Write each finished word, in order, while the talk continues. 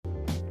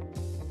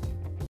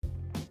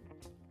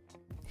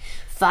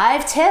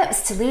5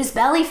 tips to lose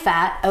belly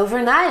fat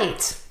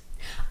overnight.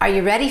 Are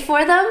you ready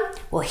for them?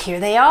 Well, here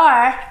they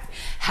are.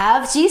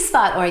 Have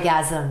G-spot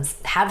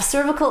orgasms, have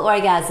cervical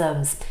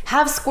orgasms,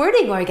 have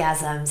squirting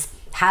orgasms,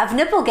 have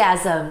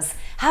nipple-gasms,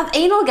 have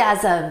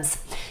anal-gasms.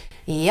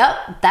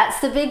 Yep,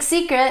 that's the big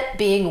secret.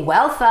 Being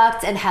well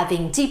fucked and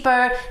having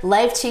deeper,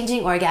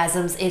 life-changing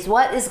orgasms is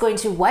what is going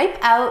to wipe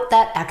out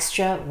that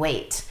extra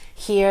weight.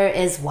 Here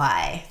is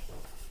why.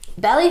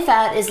 Belly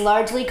fat is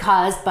largely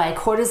caused by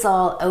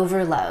cortisol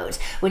overload.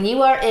 When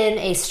you are in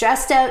a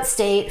stressed out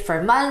state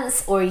for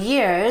months or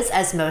years,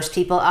 as most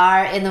people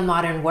are in the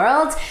modern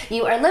world,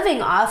 you are living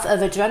off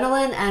of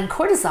adrenaline and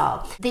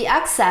cortisol. The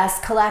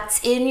excess collects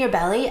in your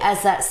belly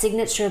as that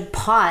signature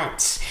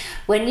punch.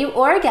 When you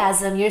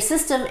orgasm, your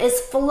system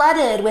is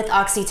flooded with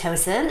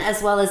oxytocin,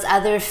 as well as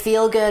other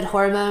feel-good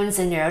hormones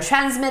and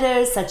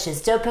neurotransmitters such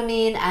as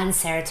dopamine and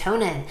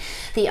serotonin.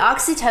 The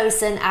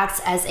oxytocin acts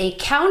as a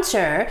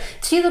counter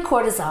to the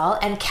cortisol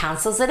and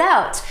cancels it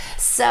out.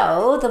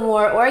 So the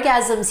more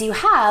orgasms you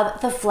have,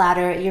 the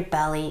flatter your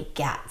belly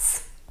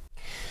gets.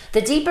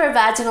 The deeper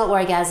vaginal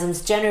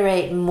orgasms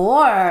generate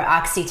more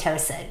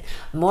oxytocin.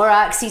 More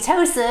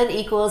oxytocin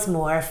equals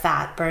more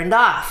fat burned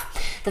off.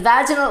 The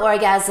vaginal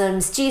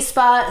orgasms,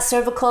 G-spot,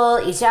 cervical,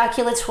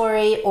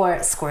 ejaculatory,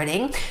 or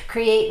squirting,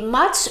 create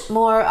much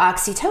more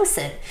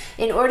oxytocin.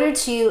 In order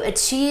to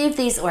achieve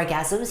these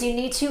orgasms, you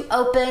need to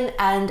open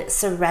and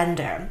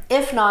surrender.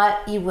 If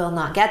not, you will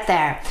not get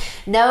there.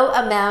 No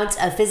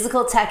amount of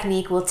physical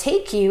technique will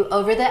take you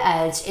over the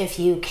edge if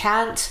you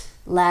can't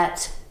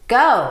let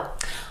go.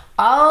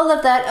 All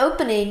of that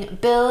opening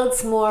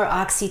builds more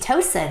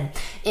oxytocin.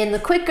 In the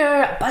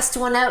quicker, bust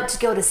one out to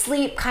go to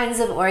sleep kinds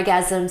of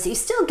orgasms, you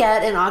still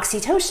get an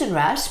oxytocin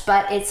rush,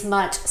 but it's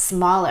much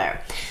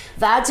smaller.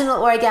 Vaginal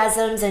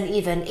orgasms and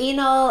even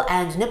anal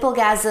and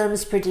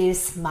nipple-gasms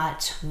produce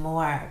much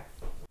more.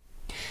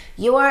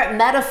 Your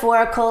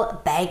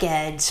metaphorical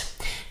baggage.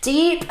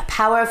 Deep,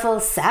 powerful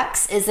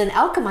sex is an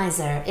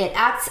alchemizer. It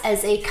acts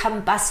as a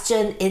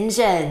combustion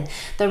engine.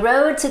 The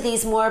road to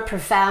these more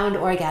profound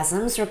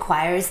orgasms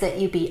requires that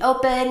you be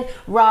open,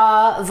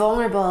 raw,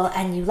 vulnerable,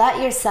 and you let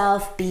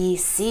yourself be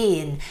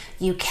seen.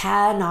 You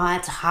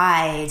cannot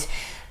hide.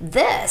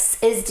 This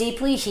is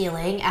deeply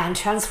healing and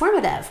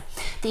transformative.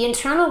 The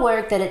internal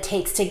work that it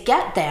takes to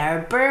get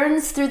there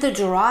burns through the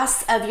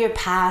dross of your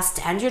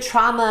past and your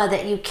trauma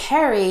that you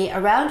carry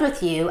around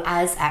with you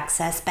as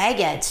excess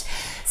baggage.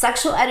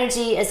 Sexual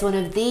energy is one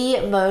of the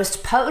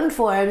most potent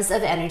forms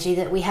of energy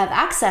that we have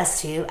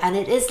access to, and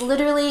it is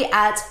literally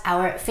at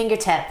our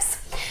fingertips.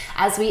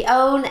 As we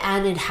own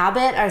and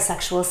inhabit our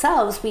sexual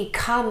selves, we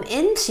come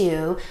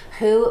into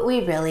who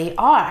we really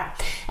are.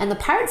 And the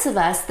parts of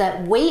us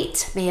that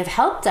weight may have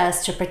helped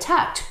us to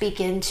protect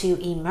begin to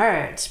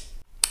emerge.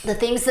 The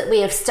things that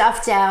we have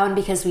stuffed down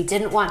because we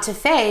didn't want to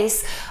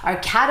face are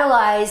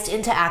catalyzed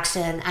into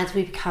action as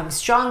we become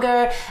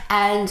stronger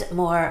and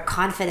more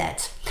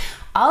confident.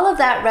 All of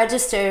that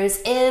registers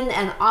in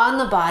and on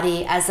the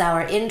body as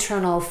our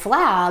internal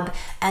flab,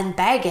 and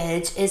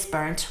baggage is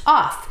burnt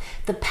off.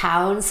 The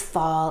pounds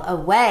fall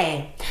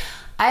away.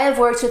 I have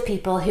worked with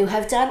people who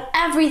have done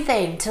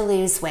everything to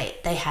lose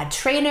weight. They had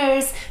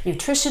trainers,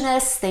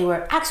 nutritionists, they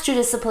were extra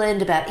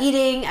disciplined about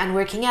eating and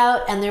working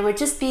out, and there would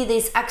just be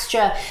these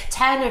extra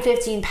 10 or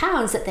 15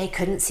 pounds that they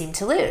couldn't seem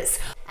to lose.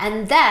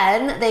 And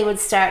then they would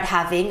start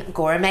having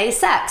gourmet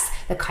sex,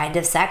 the kind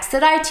of sex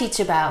that I teach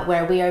about,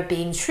 where we are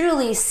being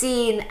truly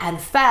seen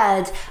and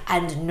fed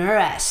and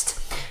nourished.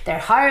 Their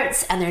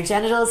hearts and their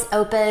genitals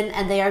open,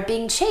 and they are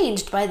being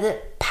changed by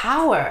the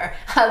power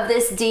of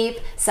this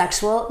deep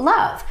sexual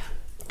love.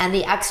 And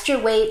the extra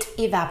weight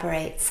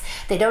evaporates.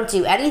 They don't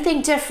do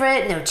anything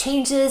different, no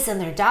changes in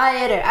their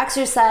diet or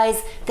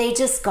exercise. They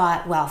just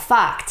got well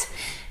fucked.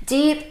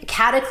 Deep,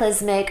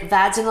 cataclysmic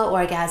vaginal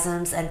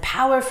orgasms and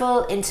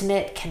powerful,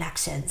 intimate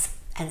connections.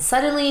 And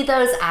suddenly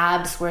those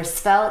abs were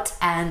svelte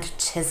and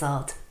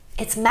chiseled.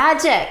 It's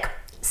magic.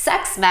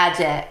 Sex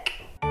magic.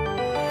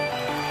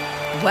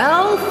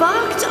 Well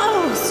fucked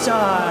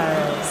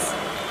all-stars.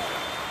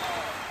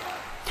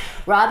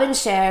 Robin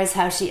shares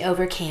how she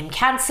overcame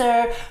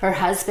cancer, her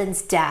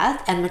husband's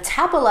death, and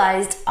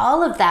metabolized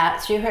all of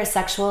that through her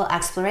sexual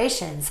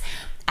explorations.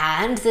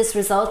 And this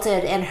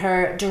resulted in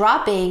her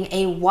dropping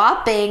a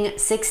whopping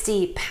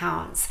 60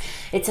 pounds.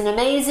 It's an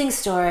amazing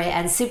story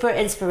and super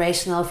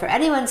inspirational for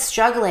anyone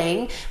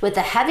struggling with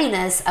the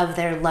heaviness of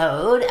their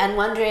load and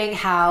wondering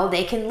how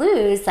they can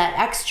lose that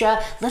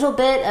extra little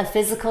bit of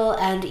physical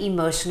and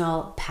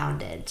emotional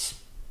poundage.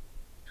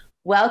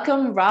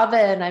 Welcome,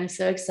 Robin. I'm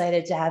so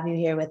excited to have you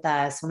here with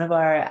us. One of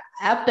our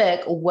epic,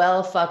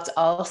 well-fucked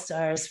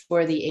all-stars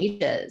for the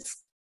ages.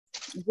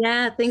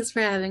 Yeah, thanks for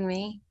having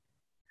me.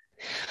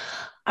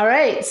 All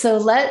right, so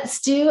let's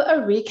do a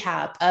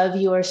recap of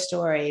your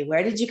story.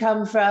 Where did you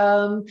come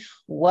from?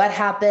 What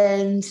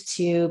happened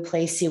to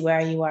place you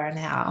where you are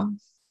now?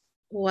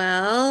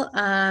 Well,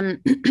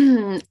 in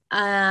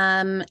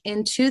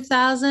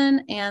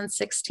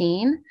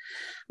 2016,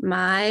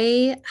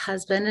 my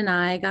husband and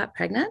I got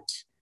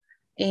pregnant.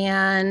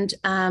 And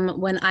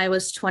when I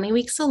was 20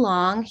 weeks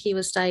along, he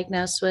was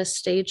diagnosed with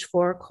stage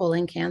 4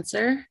 colon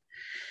cancer.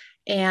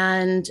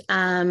 And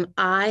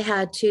I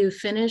had to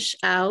finish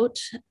out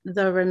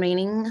the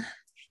remaining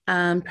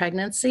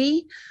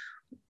pregnancy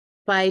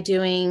by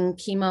doing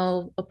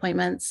chemo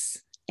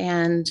appointments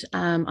and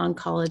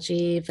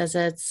oncology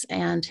visits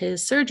and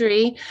his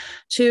surgery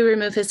to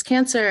remove his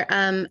cancer.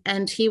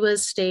 And he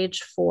was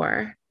stage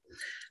 4.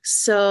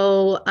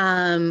 So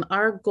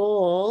our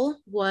goal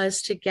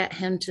was to get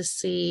him to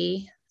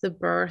see the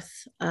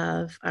birth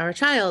of our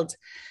child.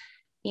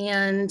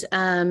 And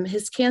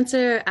his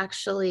cancer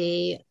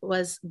actually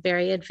was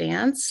very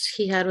advanced.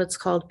 He had what's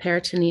called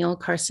peritoneal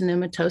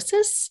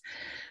carcinomatosis,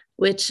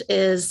 which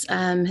is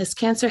his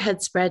cancer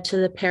had spread to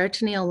the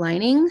peritoneal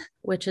lining,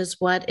 which is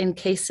what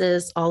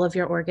encases all of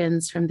your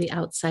organs from the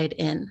outside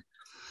in.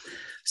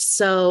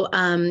 So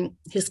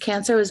his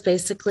cancer was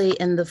basically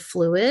in the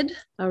fluid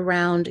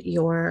around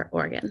your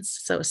organs.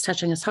 So it was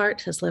touching his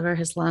heart, his liver,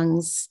 his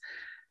lungs,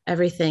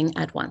 everything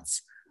at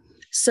once.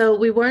 So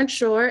we weren't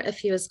sure if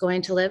he was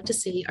going to live to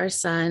see our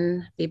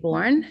son be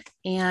born,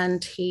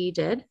 and he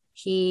did.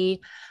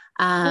 He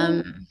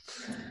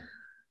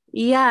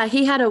Yeah,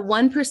 he had a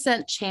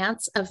 1%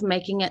 chance of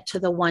making it to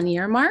the 1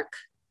 year mark,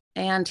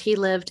 and he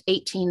lived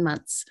 18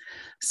 months.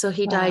 So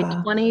he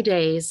died 20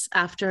 days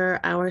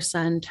after our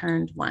son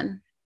turned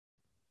 1.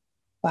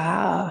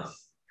 Wow.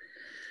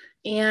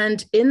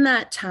 And in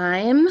that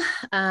time,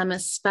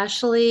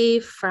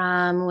 especially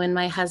from when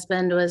my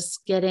husband was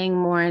getting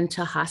more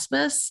into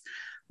hospice,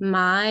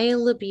 my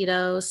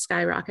libido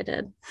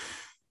skyrocketed,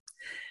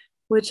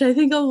 which I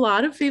think a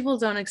lot of people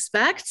don't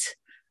expect.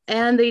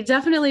 And they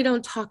definitely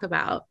don't talk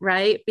about,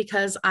 right?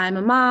 Because I'm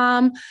a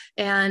mom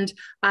and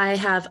I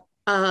have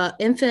an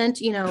infant,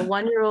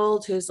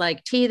 1-year-old who's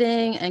like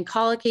teething and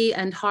colicky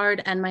and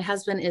hard, and my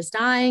husband is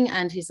dying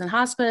and he's in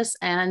hospice.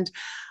 And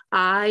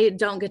I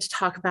don't get to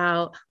talk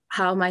about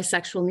how my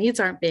sexual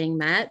needs aren't being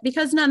met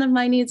because none of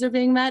my needs are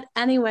being met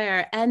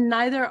anywhere. And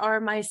neither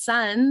are my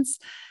sons,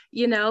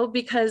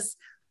 because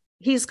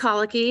he's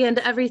colicky and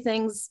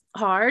everything's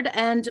hard.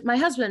 And my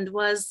husband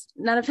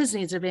none of his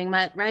needs are being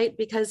met, right?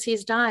 Because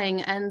he's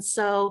dying. And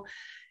so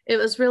it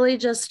was really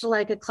just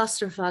like a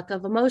clusterfuck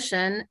of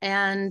emotion.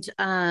 And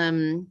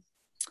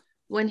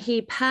when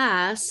he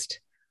passed,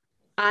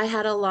 I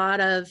had a lot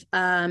of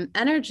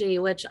energy,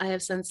 which I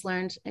have since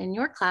learned in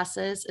your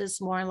classes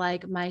is more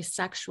like my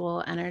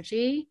sexual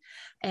energy,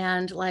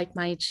 and like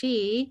my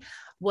chi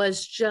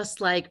was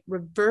just like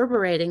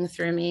reverberating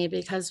through me,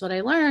 because what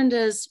I learned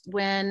is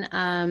when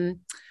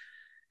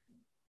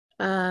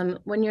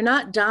you're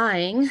not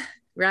dying,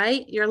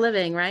 right, you're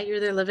living, right? You're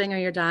either living or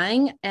you're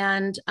dying.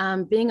 And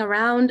being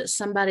around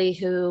somebody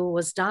who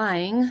was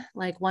dying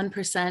like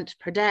 1%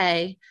 per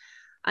day,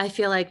 I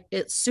feel like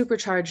it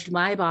supercharged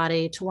my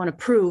body to want to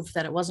prove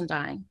that it wasn't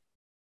dying.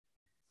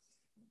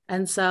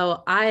 And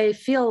so I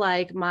feel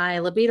like my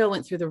libido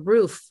went through the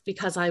roof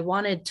because I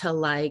wanted to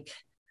like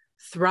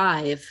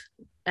thrive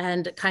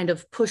and kind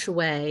of push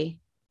away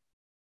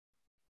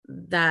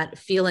that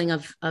feeling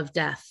of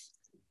death.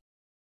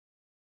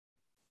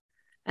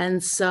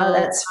 And so Oh,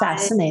 that's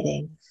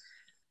fascinating.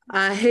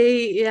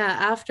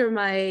 After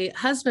my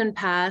husband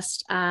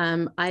passed,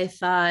 I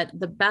thought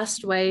the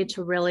best way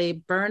to really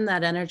burn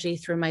that energy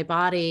through my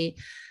body,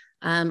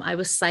 I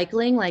was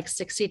cycling like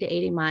 60 to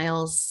 80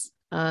 miles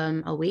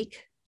a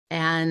week.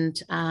 And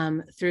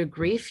through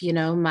grief,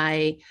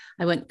 I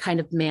went kind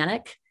of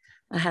manic.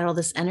 I had all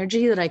this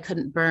energy that I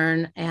couldn't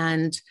burn.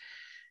 And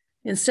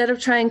instead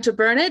of trying to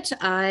burn it,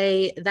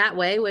 that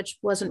way, which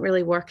wasn't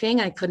really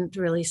working, I couldn't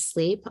really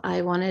sleep.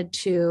 I wanted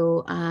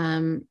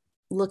to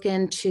look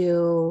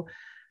into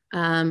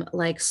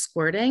like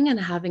squirting and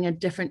having a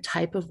different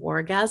type of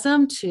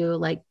orgasm to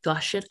like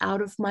gush it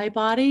out of my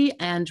body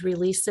and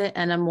release it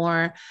in a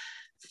more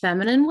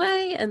feminine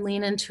way and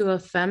lean into a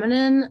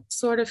feminine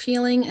sort of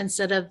healing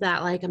instead of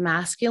that like a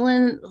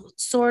masculine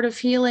sort of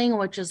healing,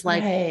 which is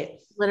like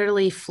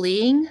literally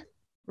fleeing,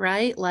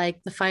 right?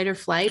 Like the fight or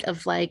flight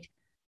of like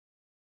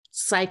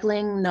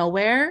cycling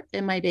nowhere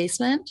in my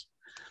basement.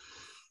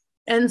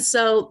 And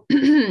so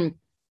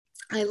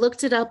I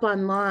looked it up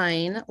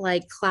online,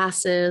 like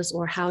classes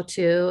or how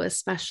to,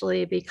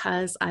 especially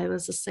because I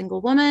was a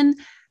single woman,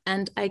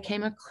 and I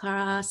came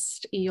across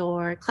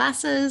your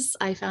classes.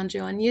 I found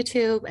you on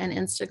YouTube and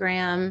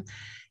Instagram,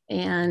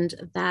 and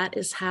that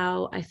is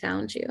how I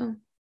found you.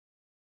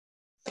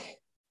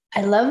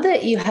 I love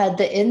that you had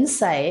the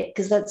insight,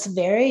 because that's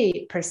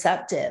very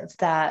perceptive,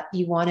 that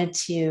you wanted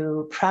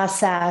to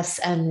process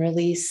and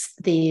release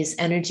these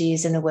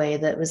energies in a way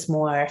that was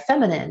more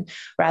feminine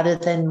rather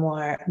than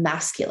more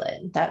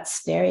masculine.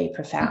 That's very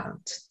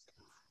profound.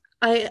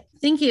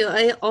 Thank you.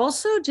 I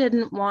also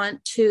didn't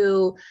want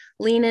to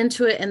lean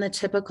into it in the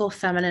typical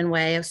feminine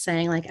way of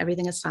saying like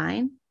everything is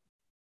fine.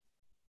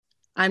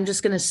 I'm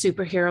just going to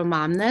superhero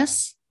mom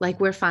this. Like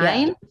we're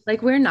fine. Yeah.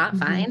 Like we're not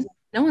fine.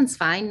 No one's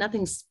fine.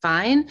 Nothing's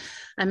fine.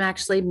 I'm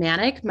actually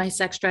manic. My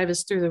sex drive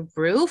is through the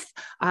roof.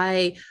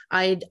 I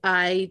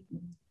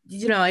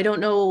I don't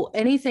know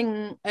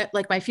anything.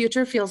 Like my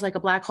future feels like a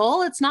black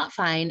hole. It's not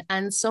fine.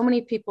 And so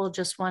many people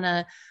just want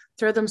to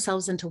throw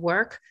themselves into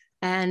work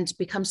and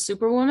become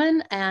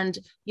superwoman and,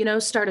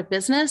 start a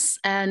business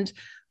and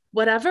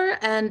whatever.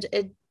 And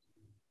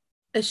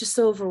it's just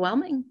so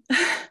overwhelming.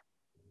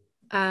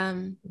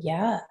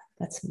 Yeah,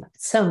 that's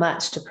so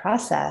much to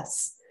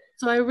process.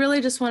 So I really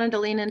just wanted to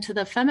lean into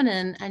the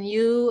feminine, and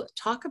you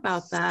talk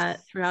about that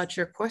throughout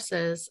your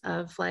courses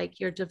of like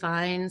your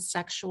divine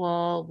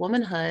sexual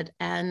womanhood.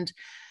 And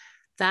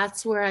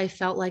that's where I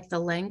felt like the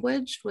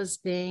language was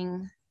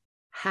being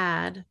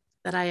had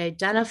that I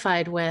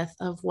identified with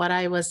of what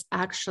I was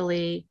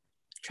actually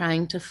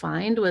trying to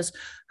find was,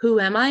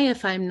 who am I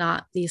if I'm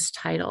not these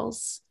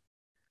titles?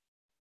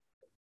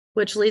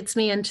 Which leads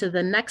me into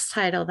the next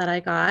title that I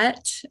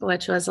got,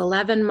 which was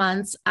 11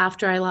 months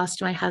after I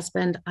lost my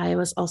husband. I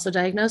was also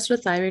diagnosed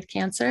with thyroid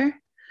cancer.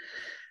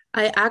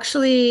 I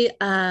actually,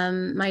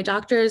 my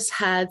doctors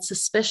had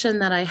suspicion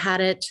that I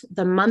had it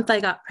the month I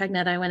got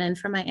pregnant. I went in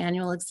for my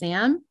annual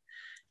exam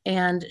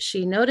and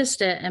she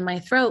noticed it in my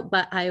throat,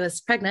 but I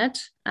was pregnant.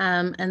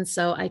 And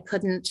so I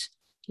couldn't,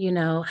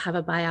 have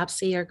a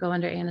biopsy or go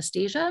under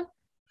anesthesia.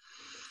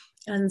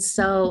 And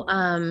so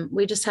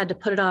we just had to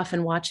put it off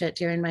and watch it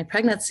during my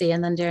pregnancy.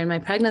 And then during my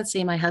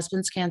pregnancy, my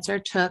husband's cancer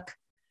took,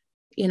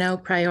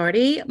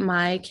 priority.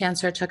 My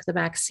cancer took the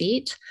back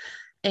seat.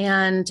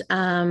 And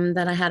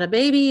then I had a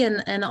baby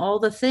and all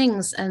the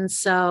things. And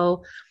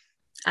so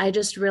I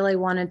just really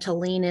wanted to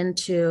lean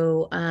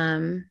into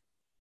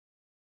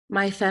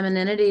my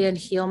femininity and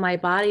heal my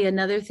body.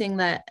 Another thing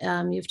that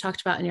you've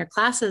talked about in your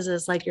classes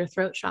is like your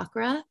throat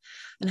chakra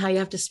and how you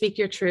have to speak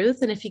your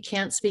truth. And if you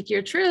can't speak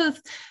your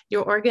truth,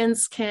 your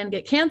organs can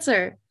get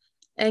cancer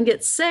and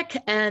get sick.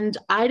 And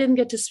I didn't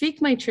get to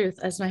speak my truth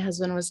as my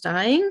husband was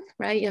dying,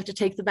 right? You have to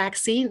take the back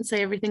seat and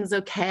say, everything's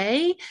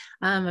okay.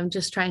 I'm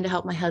just trying to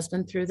help my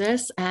husband through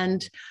this.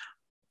 And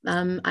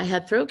I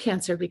had throat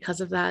cancer because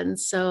of that. And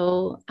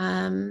so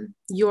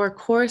your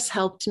course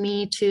helped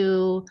me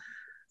to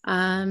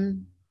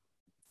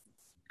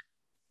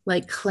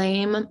like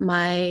claim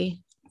my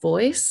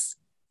voice,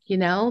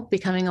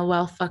 becoming a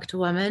well-fucked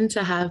woman,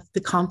 to have the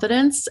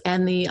confidence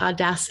and the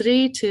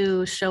audacity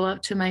to show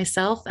up to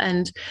myself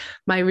and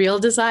my real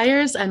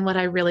desires and what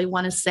I really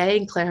want to say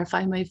and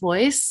clarify my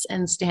voice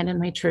and stand in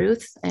my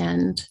truth.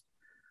 And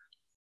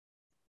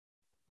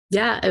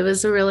yeah, it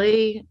was a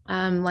really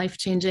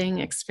life-changing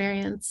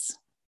experience.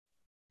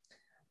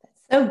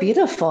 So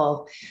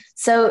beautiful.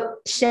 So,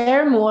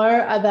 share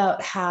more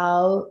about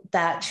how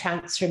that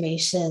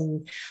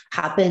transformation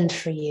happened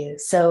for you.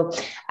 So,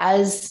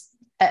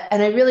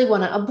 and I really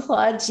want to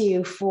applaud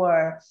you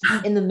for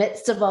in the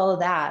midst of all of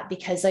that,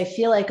 because I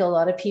feel like a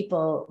lot of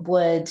people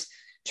would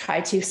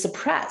try to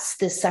suppress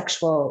this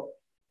sexual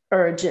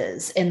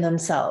urges in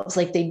themselves.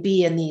 Like they'd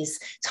be in these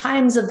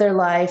times of their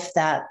life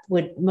that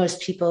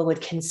most people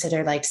would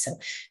consider like so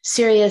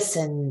serious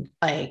and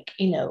like,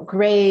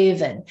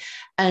 grave.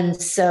 And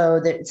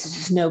so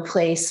there's no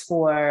place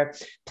for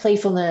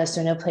playfulness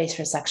or no place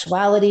for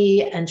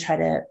sexuality, and try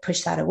to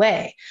push that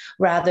away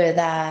rather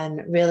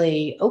than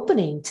really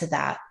opening to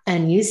that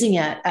and using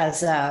it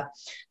as a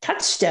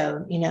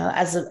touchstone,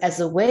 as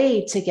a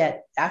way to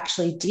get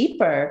actually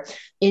deeper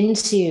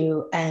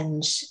into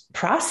and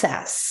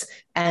process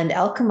and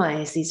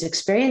alchemize these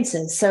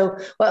experiences. So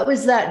what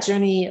was that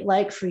journey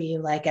like for you?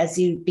 Like as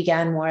you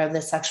began more of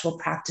the sexual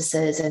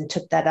practices and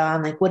took that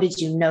on, like what did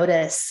you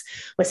notice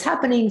was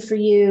happening for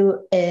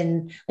you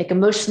in like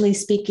emotionally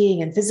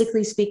speaking and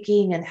physically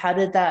speaking? And how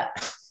did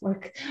that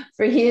work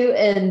for you?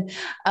 And,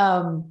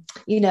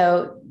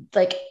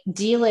 like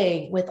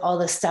dealing with all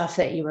the stuff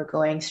that you were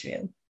going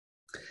through?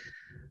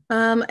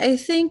 I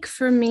think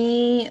for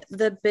me,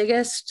 the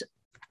biggest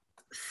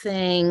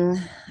thing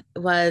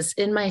was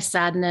in my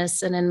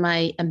sadness and in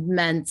my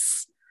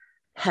immense,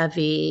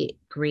 heavy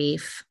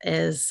grief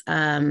is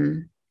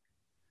one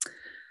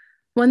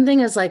thing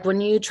is like when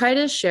you try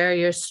to share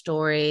your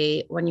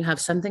story, when you have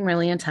something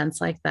really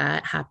intense like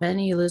that happen,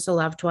 you lose a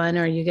loved one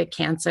or you get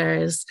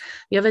cancers,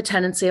 you have a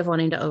tendency of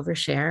wanting to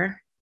overshare.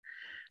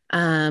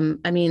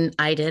 I mean,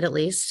 I did at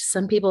least.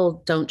 Some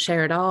people don't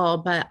share at all,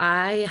 but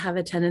I have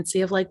a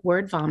tendency of like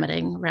word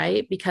vomiting,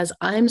 right? Because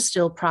I'm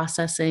still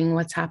processing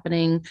what's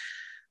happening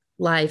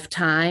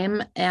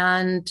lifetime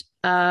and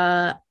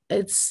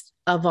it's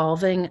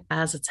evolving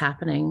as it's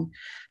happening.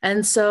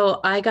 And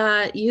so I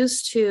got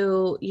used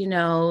to,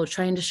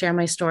 trying to share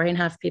my story and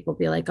have people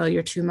be like, oh,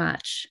 you're too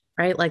much,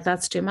 right? Like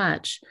that's too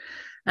much.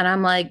 And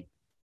I'm like,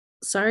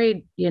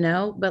 sorry,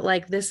 but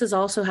like this is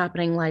also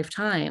happening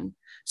lifetime.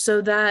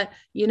 So that,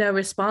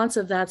 response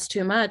of that's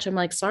too much. I'm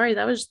like, sorry,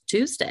 that was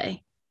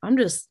Tuesday. I'm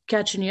just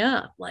catching you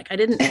up. Like I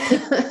didn't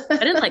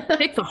like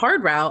pick the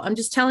hard route. I'm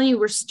just telling you,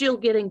 we're still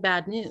getting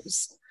bad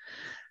news.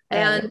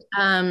 Right.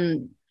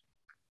 And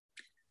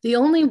the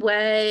only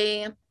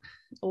way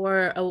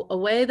or a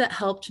way that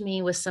helped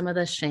me with some of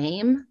the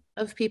shame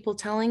of people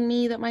telling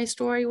me that my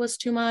story was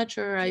too much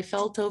or I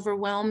felt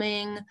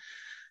overwhelming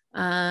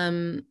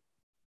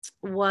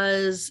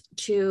was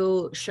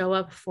to show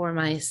up for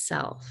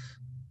myself.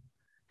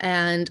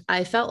 And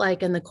I felt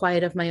like in the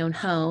quiet of my own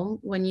home,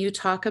 when you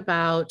talk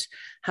about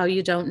how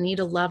you don't need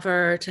a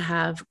lover to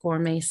have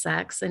gourmet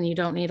sex and you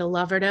don't need a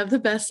lover to have the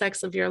best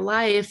sex of your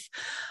life,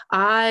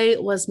 I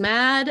was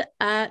mad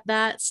at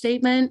that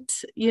statement.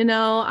 You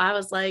know, I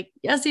was like,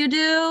 yes, you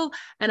do.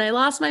 And I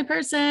lost my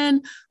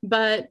person,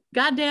 but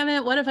God damn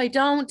it, what if I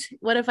don't?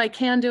 What if I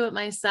can do it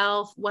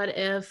myself? What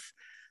if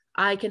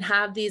I can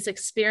have these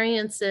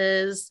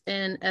experiences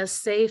in a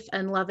safe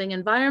and loving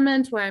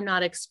environment where I'm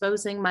not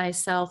exposing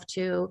myself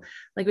to,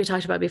 like we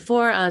talked about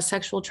before,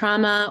 sexual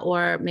trauma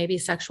or maybe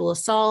sexual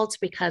assault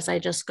because I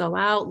just go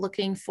out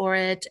looking for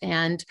it.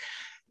 And,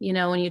 you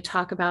know, when you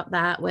talk about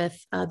that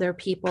with other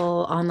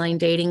people, online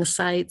dating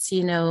sites,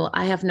 you know,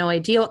 I have no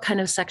idea what kind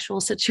of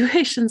sexual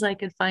situations I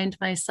could find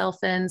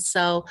myself in.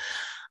 So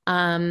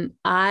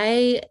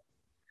I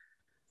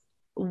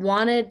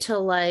wanted to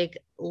like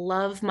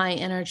love my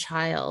inner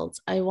child.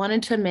 I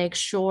wanted to make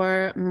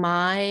sure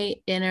my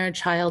inner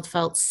child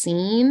felt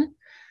seen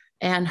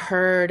and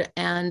heard.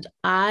 And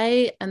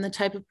I am the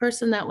type of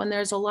person that when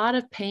there's a lot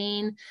of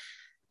pain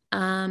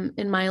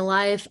in my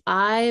life,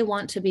 I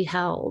want to be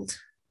held,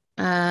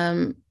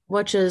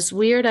 which is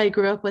weird. I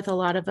grew up with a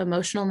lot of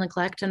emotional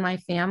neglect in my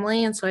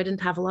family. And so I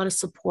didn't have a lot of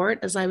support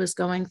as I was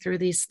going through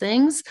these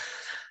things.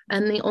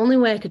 And the only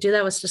way I could do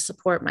that was to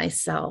support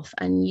myself.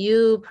 And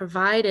you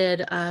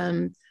provided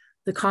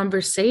the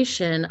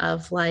conversation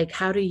of like,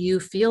 how do you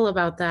feel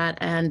about that?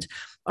 And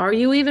are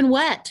you even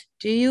wet?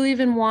 Do you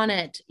even want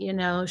it? You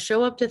know,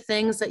 show up to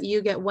things that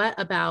you get wet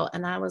about.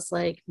 And I was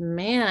like,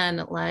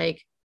 man,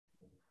 like,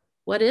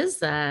 what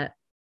is that?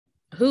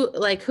 Who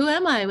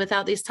am I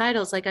without these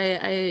titles? Like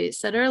I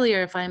said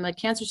earlier, if I'm a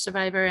cancer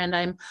survivor and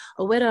I'm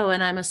a widow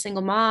and I'm a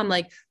single mom,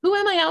 like who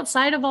am I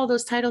outside of all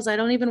those titles I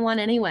don't even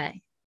want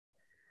anyway?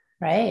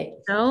 Right.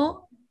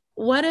 No.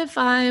 What if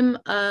I'm,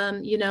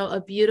 you know,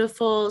 a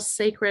beautiful,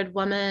 sacred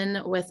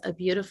woman with a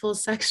beautiful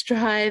sex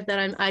drive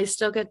that I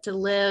still get to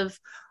live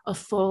a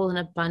full and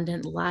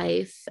abundant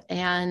life.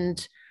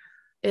 And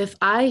if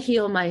I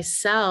heal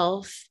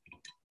myself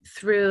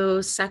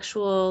through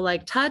sexual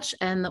like touch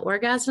and the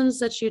orgasms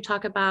that you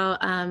talk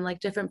about, like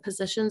different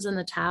positions in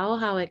the towel,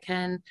 how it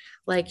can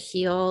like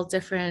heal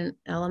different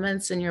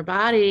elements in your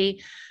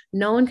body,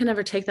 no one can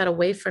ever take that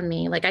away from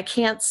me. Like I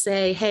can't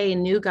say, hey,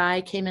 new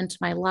guy came into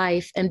my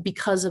life and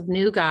because of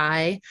new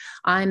guy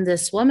I'm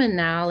this woman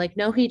now. Like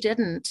no, he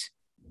didn't.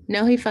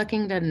 No, he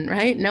fucking didn't.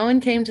 Right? No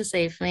one came to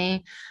save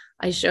me.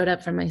 I showed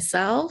up for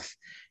myself.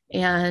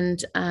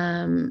 And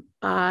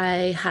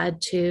I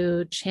had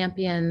to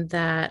champion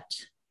that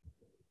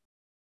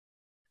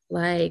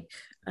like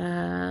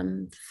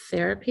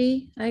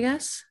therapy, I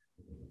guess.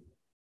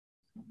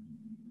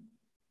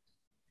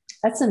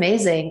 That's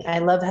amazing. I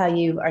love how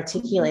you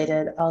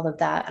articulated all of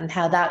that and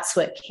how that's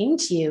what came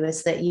to you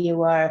is that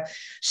you are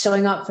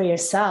showing up for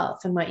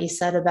yourself and what you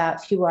said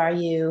about who are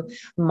you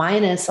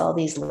minus all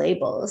these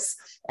labels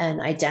and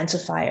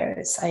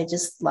identifiers. I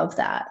just love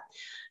that.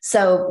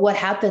 So what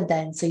happened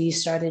then? So you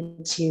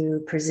started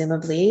to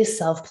presumably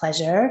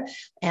self-pleasure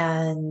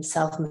and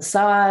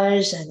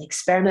self-massage and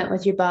experiment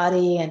with your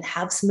body and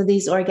have some of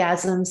these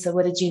orgasms. So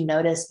what did you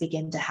notice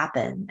begin to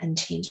happen and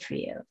change for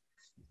you?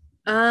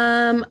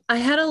 I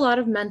had a lot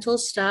of mental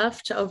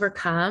stuff to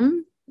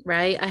overcome,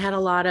 right? I had a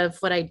lot of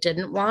what I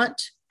didn't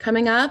want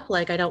coming up.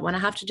 Like, I don't want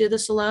to have to do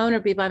this alone or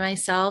be by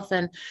myself.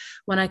 And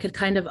when I could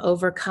kind of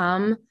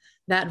overcome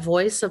that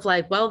voice of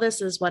like, well,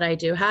 this is what I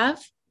do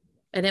have.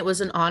 And it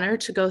was an honor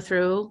to go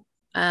through,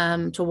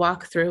 to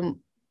walk through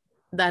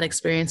that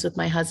experience with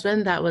my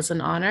husband. That was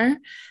an honor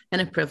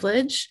and a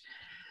privilege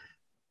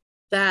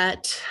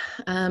that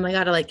I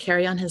got to like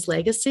carry on his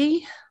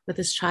legacy with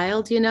his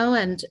child, you know,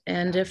 and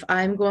if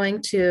I'm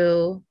going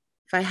to,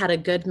 if I had a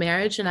good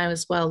marriage and I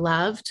was well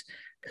loved,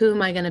 who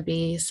am I going to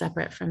be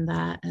separate from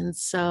that? And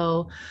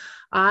so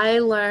I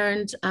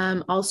learned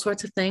all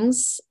sorts of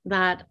things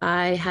that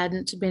I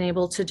hadn't been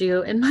able to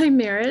do in my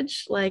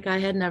marriage. Like I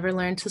had never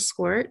learned to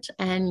squirt,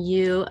 and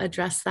you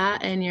address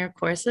that in your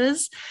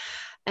courses.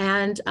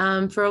 And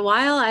for a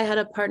while, I had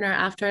a partner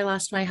after I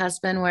lost my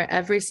husband where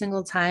every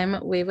single time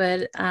we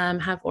would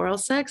have oral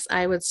sex,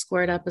 I would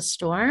squirt up a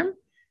storm.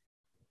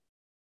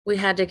 We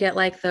had to get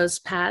like those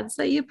pads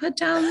that you put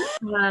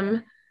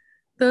down,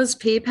 those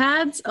pee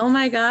pads. Oh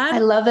my God. I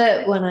love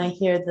it when I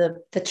hear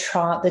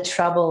the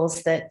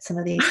troubles that some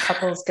of these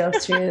couples go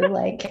through,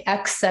 like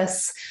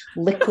excess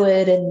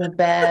liquid in the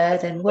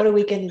bed. And what are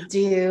we going to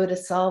do to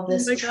solve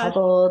this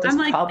trouble, this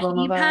like, problem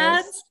of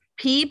pads? ours?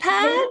 Pee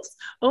pads?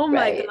 Oh my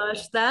Right.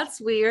 gosh,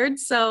 that's weird.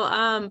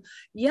 So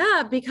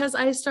yeah, because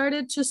I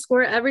started to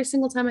squirt every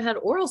single time I had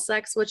oral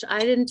sex, which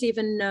I didn't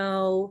even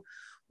know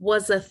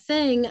was a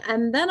thing.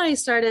 And then I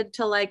started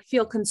to like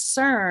feel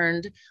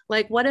concerned.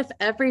 Like, what if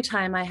every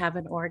time I have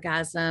an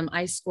orgasm,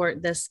 I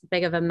squirt this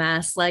big of a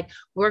mess? Like,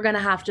 we're going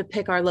to have to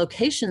pick our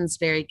locations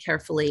very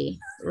carefully,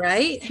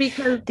 right?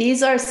 Because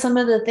these are some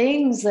of the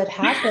things that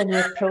happen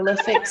with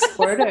prolific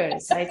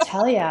squirters. I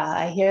tell ya,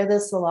 I hear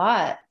this a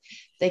lot.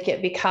 like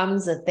it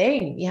becomes a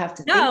thing. You have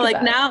to Yeah, think like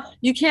about it. now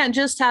you can't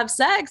just have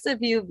sex if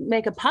you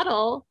make a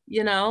puddle,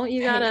 you know,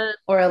 you Right. gotta,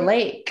 Or a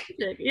lake.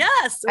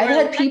 yes, I've or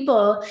had like,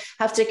 people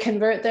have to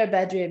convert their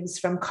bedrooms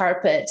from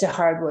carpet to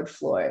hardwood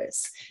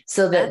floors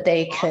so that that's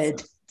they could,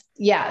 awesome.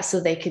 yeah, so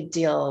they could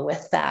deal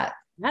with that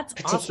That's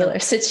awesome. particular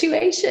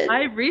situation.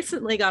 I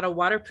recently got a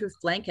waterproof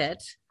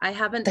blanket. I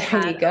haven't There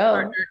had you a go.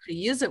 partner to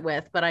use it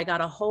with, but I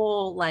got a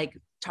whole like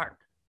tarp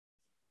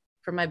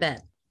for my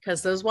bed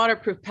because those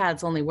waterproof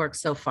pads only work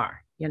so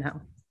far, you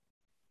know.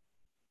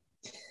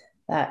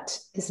 That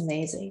is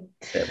amazing.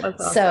 It was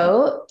awesome.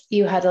 So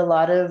you had a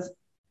lot of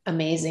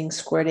amazing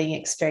squirting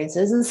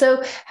experiences. And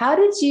so how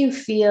did you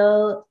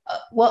feel?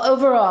 Well,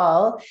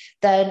 overall,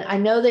 then I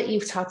know that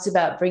you've talked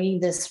about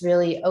bringing this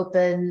really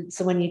open.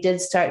 So when you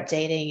did start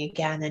dating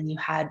again and you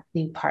had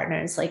new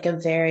partners, like a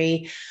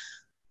very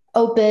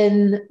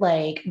open,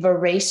 like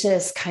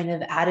voracious kind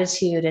of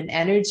attitude and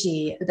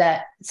energy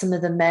that some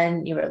of the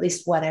men you were, at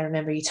least what I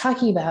remember you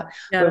talking about,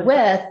 were Yeah.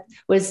 with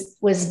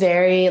was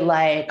very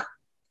like,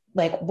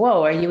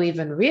 whoa, are you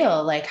even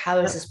real? Like, how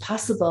is Yep. this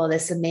possible?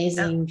 This Yep.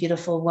 amazing,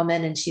 beautiful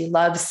woman, and she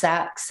loves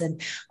sex.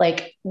 And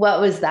like, what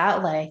was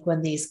that like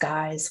when these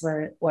guys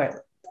were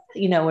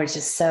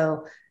just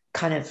so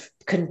kind of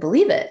couldn't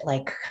believe it?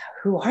 Like,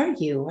 who are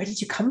you? Where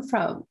did you come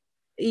from?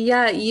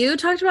 Yeah, you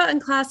talked about in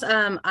class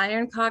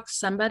iron cock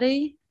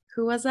somebody.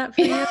 Who was that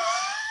for you?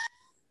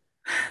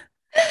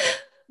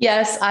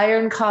 Yes,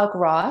 Ironcock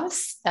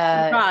Ross,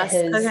 Ross.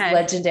 his Okay.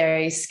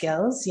 legendary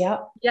skills.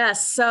 Yep.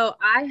 Yes. So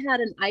I had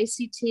an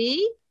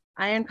ICT,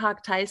 Iron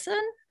Cock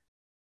Tyson,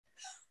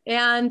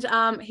 and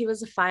he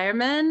was a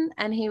fireman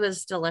and he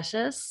was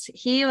delicious.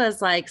 He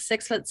was like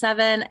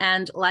 6'7"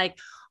 and like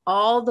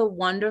all the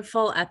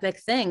wonderful epic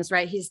things,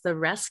 right? He's the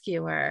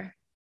rescuer,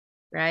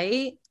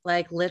 right?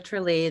 Like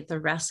literally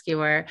the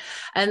rescuer.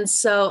 And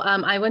so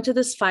I went to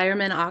this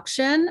fireman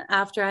auction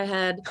after I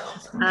had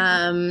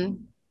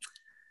um,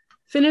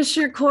 finish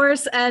your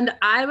course, and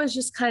I was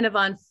just kind of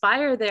on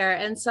fire there.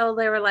 And so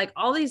there were like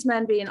all these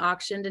men being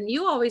auctioned, and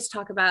you always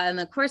talk about in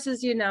the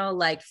courses, you know,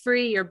 like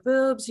free your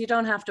boobs, you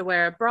don't have to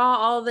wear a bra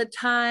all the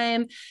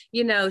time,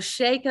 you know,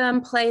 shake them,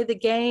 play the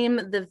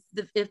game.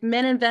 If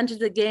men invented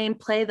the game,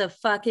 play the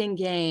fucking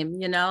game,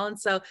 you know. And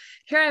so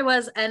here I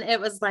was, and it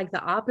was like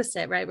the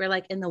opposite, right? We're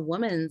like in the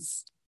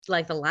woman's,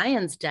 like the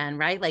lion's den,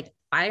 right? Like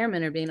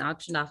firemen are being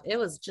auctioned off. It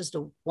was just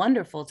a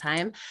wonderful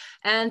time.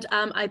 And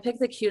I picked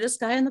the cutest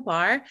guy in the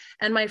bar,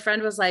 and my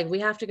friend was like, we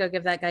have to go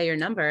give that guy your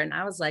number. And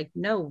I was like,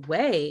 no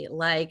way.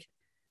 Like,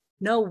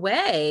 no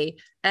way.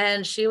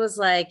 And she was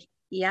like,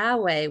 yeah,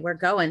 way, we're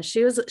going.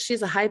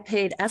 She's a high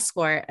paid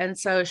escort. And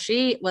so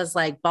she was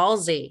like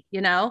ballsy,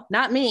 you know,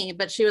 not me,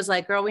 but she was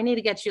like, girl, we need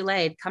to get you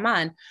laid. Come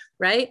on.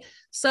 Right.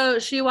 So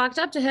she walked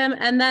up to him,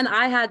 and then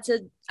I had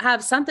to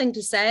have something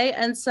to say.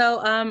 And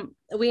so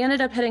we ended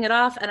up hitting it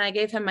off, and I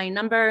gave him my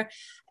number,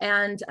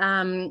 and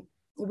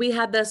we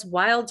had this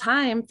wild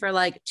time for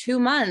like 2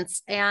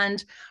 months,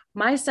 and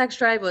my sex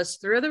drive was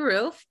through the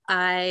roof.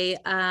 I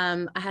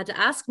had to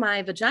ask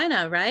my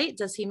vagina, right?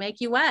 Does he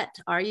make you wet?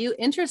 Are you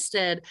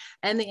interested?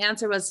 And the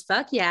answer was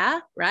fuck yeah,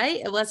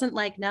 right? It wasn't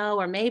like no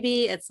or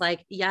maybe. It's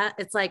like yeah,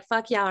 it's like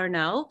fuck yeah or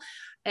no.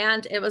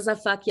 And it was a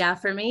fuck yeah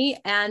for me.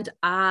 And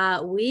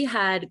we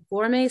had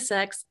gourmet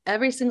sex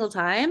every single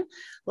time,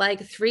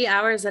 like 3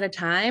 hours at a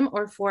time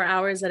or 4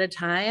 hours at a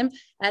time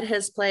at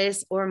his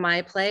place or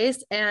my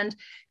place. And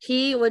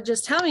he would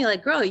just tell me,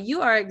 like, girl,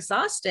 you are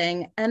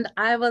exhausting. And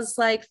I was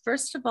like,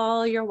 first of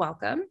all, you're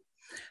welcome.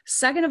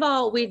 Second of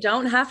all, we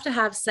don't have to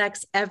have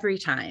sex every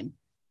time.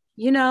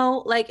 You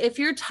know, like if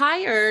you're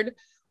tired,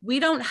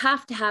 we don't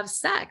have to have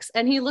sex.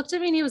 And he looked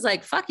at me and he was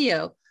like, fuck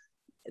you.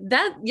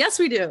 That, yes,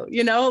 we do.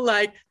 You know,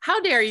 like,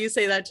 how dare you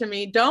say that to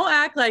me? Don't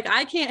act like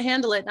I can't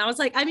handle it. And I was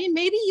like, I mean,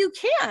 maybe you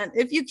can.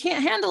 If you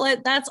can't handle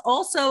it, that's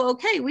also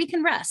okay. We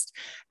can rest.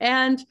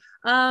 And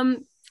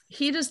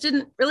he just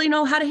didn't really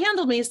know how to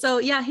handle me. So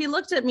yeah, he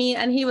looked at me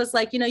and he was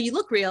like, you know, you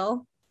look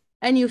real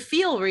and you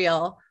feel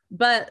real,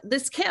 but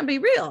this can't be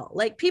real.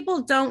 Like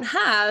people don't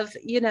have,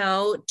 you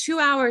know, 2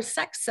 hour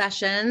sex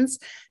sessions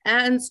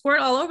and squirt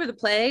all over the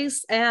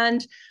place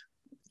and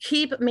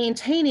keep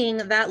maintaining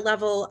that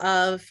level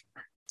of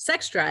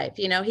sex drive.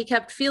 You know, he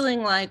kept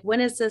feeling like,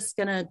 when is this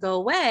going to go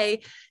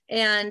away?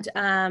 And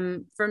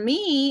for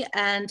me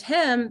and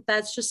him,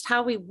 that's just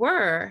how we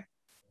were.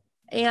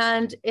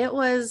 And it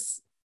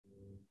was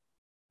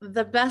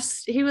the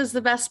best. He was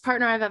the best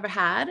partner I've ever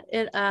had.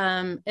 It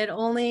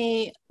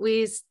only,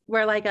 we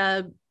were like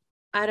a,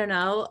 I don't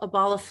know, a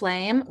ball of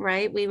flame,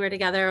 right? We were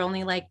together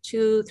only like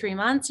 2-3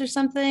 months or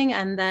something.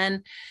 And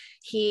then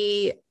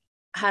he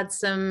had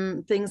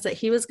some things that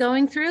he was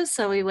going through.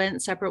 So we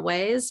went separate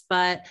ways,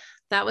 but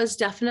that was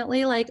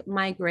definitely like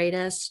my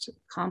greatest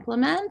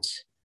compliment.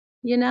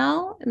 You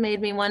know, it made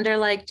me wonder,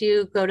 like, do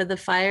you go to the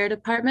fire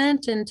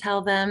department and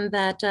tell them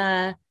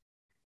that,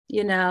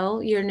 you know,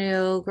 your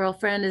new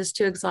girlfriend is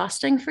too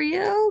exhausting for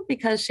you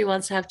because she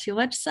wants to have too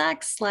much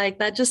sex? Like,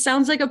 that just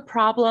sounds like a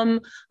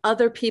problem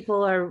other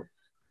people are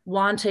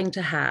wanting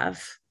to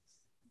have.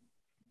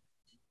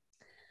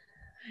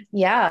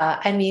 Yeah,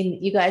 I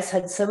mean, you guys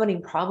had so many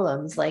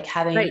problems, like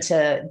having Right.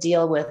 to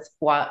deal with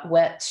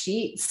wet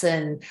sheets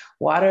and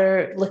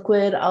water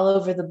liquid all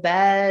over the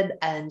bed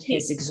and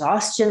his He,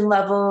 exhaustion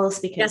levels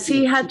yes, because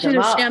he you'd had keep him to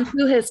up.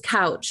 shampoo his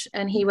couch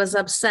and he was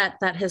upset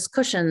that his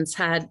cushions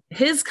had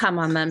his cum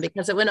on them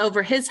because it went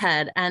over his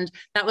head. And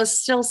that was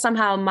still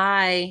somehow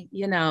my,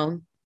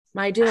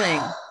 my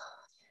doing.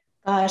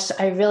 Gosh,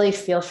 I really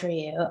feel for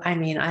you. I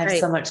mean, I have Right.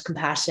 so much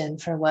compassion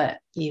for what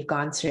you've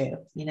gone through,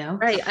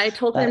 Right. I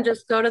told him but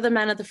just go to the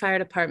men at the fire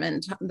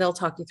department. They'll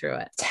talk you through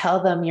it.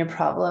 tell them your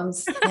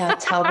problems. Yeah,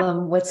 tell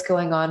them what's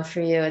going on for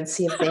you and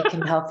see if they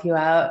can help you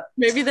out.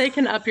 Maybe they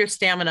can up your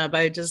stamina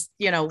by just,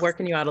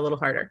 working you out a little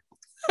harder.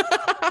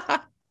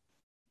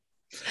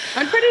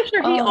 I'm pretty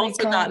sure he Oh my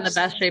also got in the gosh.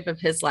 best shape of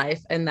his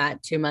life in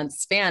that 2 month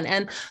span.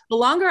 And the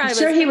longer I'm I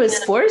sure was he with was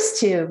him, forced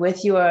to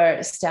with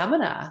your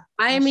stamina.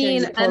 I I'm sure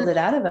mean, you pulled and it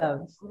out of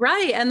him.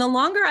 right. And the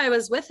longer I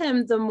was with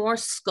him, the more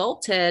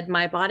sculpted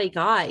my body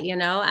got,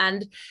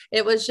 and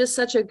it was just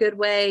such a good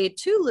way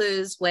to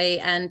lose weight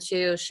and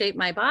to shape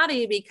my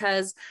body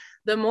because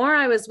the more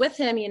I was with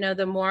him,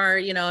 the more,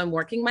 I'm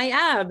working my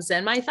abs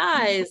and my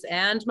thighs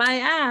and my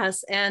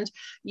ass. And,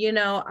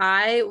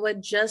 I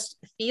would just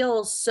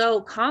feel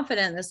so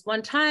confident. This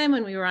one time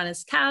when we were on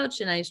his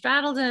couch and I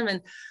straddled him and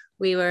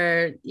we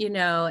were,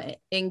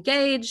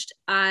 engaged.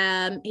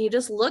 He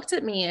just looked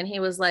at me and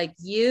he was like,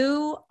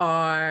 "You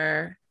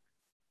are,"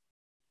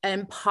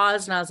 and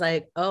paused. And I was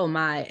like, "Oh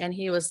my." And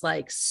he was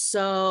like,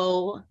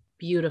 "So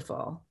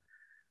beautiful."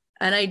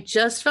 And I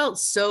just felt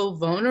so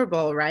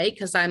vulnerable, right?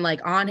 Because I'm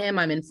like on him,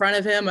 I'm in front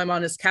of him, I'm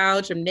on his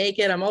couch, I'm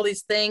naked, I'm all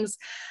these things.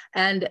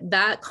 And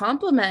that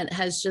compliment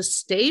has just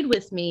stayed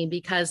with me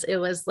because it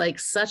was like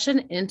such an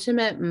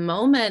intimate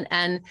moment.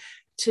 And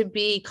to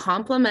be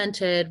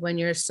complimented when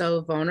you're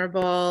so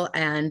vulnerable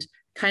and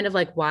kind of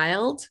like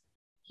wild,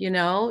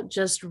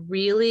 just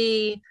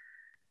really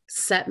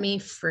set me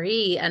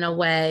free in a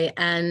way.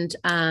 And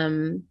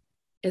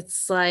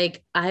it's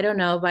like, I don't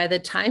know, by the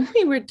time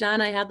we were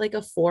done, I had like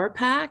a 4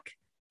 pack.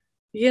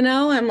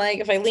 I'm like,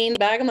 if I lean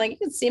back, I'm like, you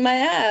can see my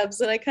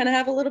abs. And I kind of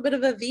have a little bit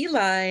of a V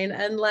line.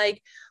 And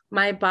like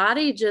my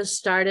body just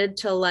started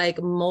to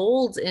like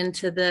mold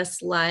into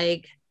this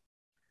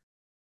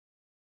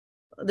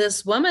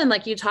woman,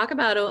 like you talk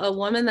about a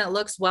woman that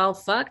looks well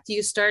fucked,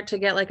 you start to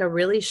get like a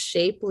really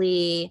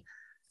shapely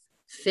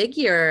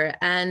figure.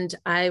 And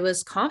I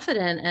was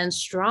confident and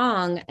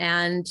strong.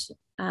 And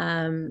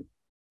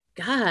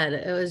God,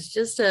 it was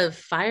just a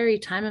fiery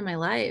time in my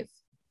life.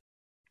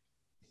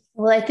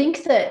 Well, I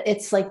think that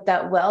it's like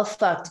that well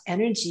fucked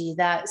energy,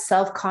 that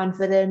self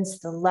confidence,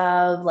 the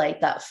love,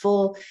 like that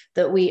full,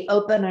 that we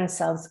open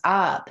ourselves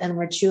up and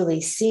we're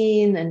truly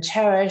seen and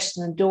cherished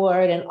and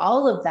adored, and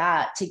all of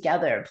that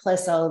together,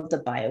 plus all of the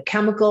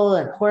biochemical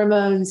and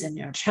hormones and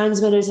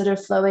neurotransmitters that are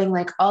flowing,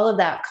 like all of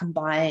that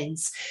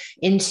combines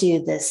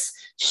into this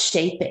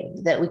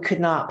shaping that we could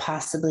not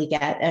possibly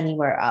get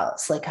anywhere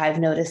else. Like I've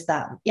noticed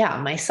that, yeah,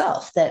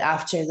 myself, that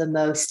after the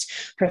most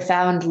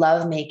profound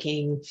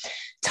lovemaking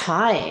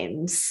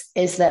times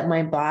is that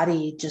my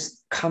body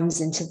just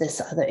comes into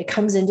this other, it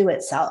comes into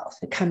itself,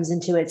 it comes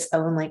into its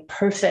own like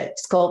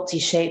perfect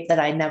sculpty shape that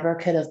I never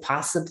could have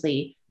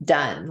possibly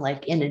done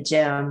like in a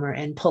gym or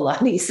in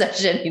Pilates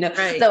session,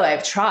 Right. though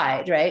I've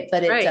tried, right?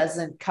 But it Right.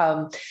 doesn't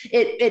come,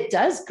 it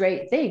does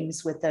great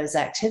things with those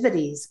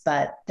activities,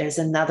 but there's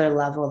another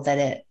level that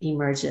it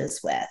emerges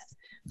with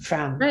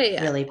from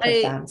Right. really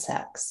profound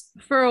sex.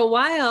 For a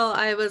while,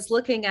 I was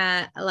looking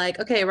at like,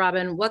 okay,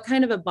 Robin, what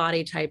kind of a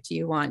body type do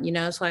you want?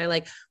 So I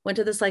like went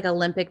to this like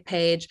Olympic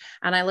page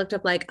and I looked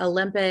up like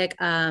Olympic,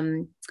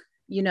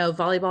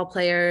 volleyball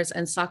players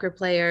and soccer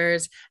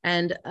players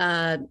and,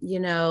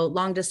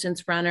 long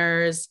distance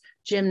runners,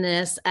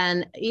 gymnasts,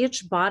 and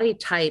each body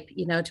type,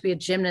 to be a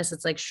gymnast,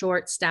 it's like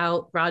short,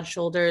 stout, broad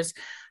shoulders.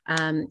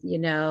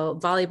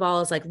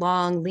 Volleyball is like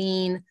long,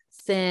 lean,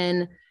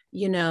 thin,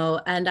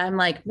 and I'm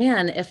like,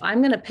 man, if I'm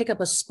going to pick up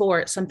a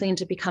sport, something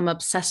to become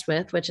obsessed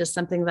with, which is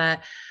something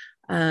that,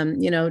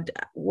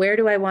 where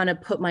do I want to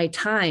put my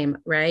time?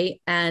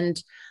 Right.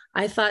 And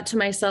I thought to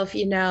myself,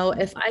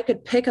 if I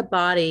could pick a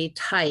body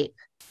type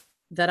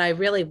that I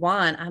really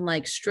want, I'm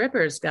like,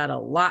 strippers got a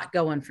lot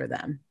going for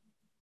them,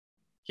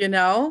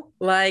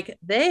 like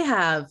they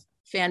have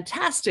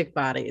fantastic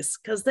bodies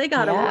because they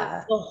got to work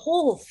Yeah. the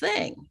whole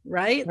thing.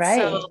 Right. So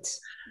Right.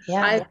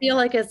 I Yeah. feel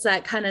like it's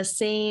that kind of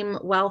same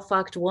well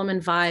fucked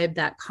woman vibe,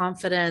 that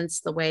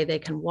confidence, the way they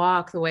can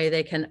walk, the way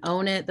they can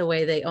own it, the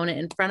way they own it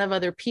in front of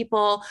other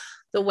people,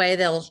 the way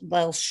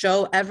they'll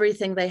show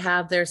everything they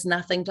have. There's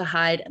nothing to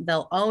hide.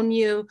 They'll own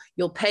you.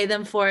 You'll pay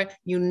them for it.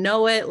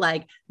 It.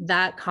 Like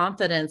that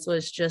confidence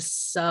was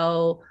just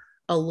so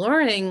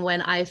alluring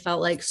when I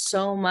felt like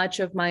so much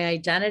of my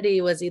identity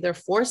was either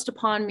forced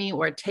upon me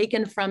or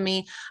taken from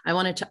me. I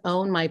wanted to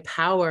own my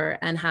power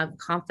and have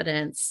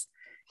confidence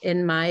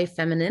in my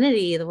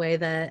femininity, the way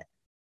that,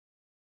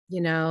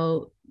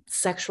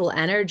 sexual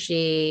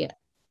energy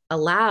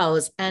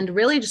allows, and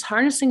really just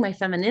harnessing my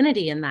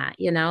femininity in that,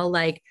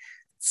 like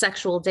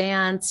sexual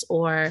dance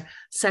or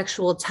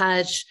sexual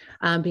touch,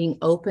 being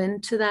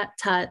open to that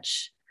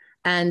touch,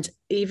 and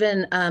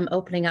even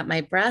opening up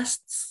my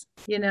breasts.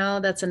 You know,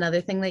 that's another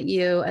thing that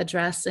you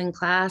address in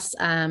class,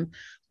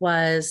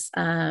 was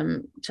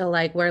to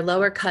like wear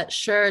lower cut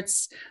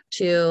shirts,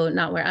 to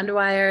not wear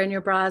underwire in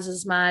your bras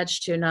as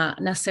much, to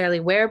not necessarily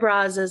wear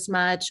bras as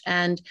much,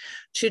 and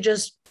to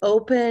just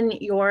open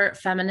your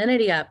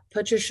femininity up,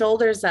 put your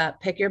shoulders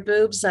up, pick your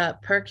boobs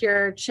up, perk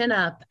your chin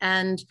up,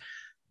 and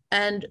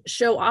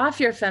show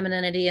off your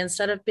femininity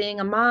instead of being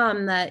a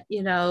mom that,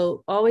 you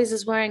know, always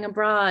is wearing a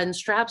bra and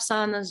straps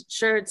on the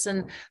shirts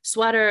and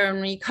sweater. And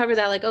when you cover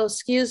that, like, oh,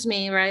 excuse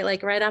me, right?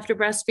 Like right after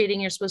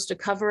breastfeeding, you're supposed to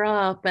cover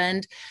up,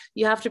 and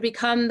you have to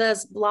become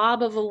this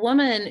blob of a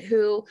woman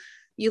who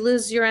you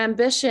lose your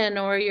ambition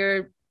or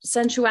your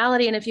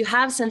sensuality. And if you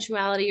have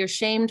sensuality, you're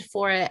shamed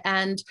for it.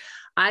 And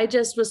I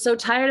just was so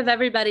tired of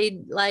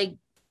everybody like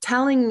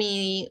telling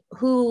me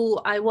who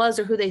I was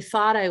or who they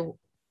thought I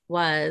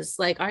was.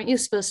 Like, aren't you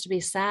supposed to be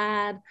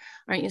sad?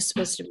 Aren't you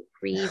supposed to be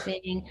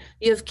grieving?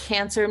 You have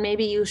cancer.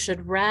 Maybe you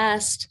should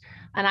rest.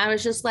 And I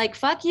was just like,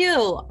 fuck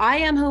you. I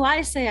am who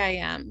I say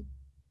I am.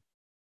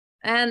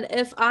 And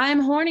if I'm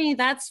horny,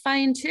 that's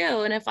fine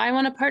too. And if I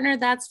want a partner,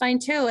 that's fine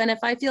too. And if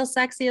I feel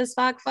sexy as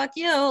fuck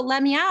you,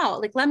 let me out.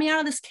 Like, let me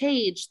out of this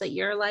cage that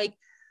you're like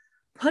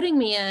putting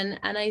me in.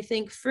 And I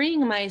think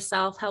freeing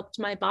myself helped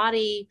my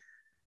body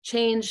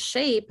change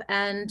shape.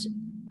 And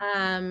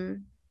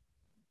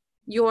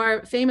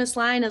your famous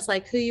line is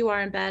like, who you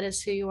are in bed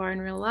is who you are in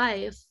real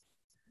life.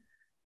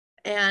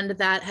 And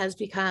that has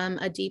become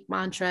a deep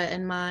mantra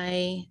in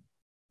my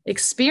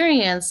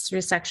experience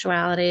through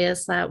sexuality,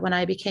 is that when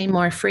I became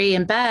more free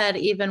in bed,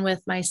 even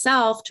with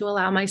myself, to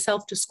allow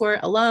myself to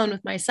squirt alone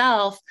with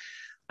myself,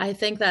 I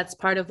think that's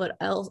part of what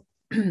else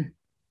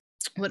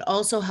what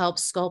also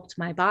helps sculpt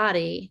my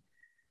body,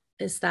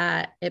 is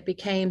that it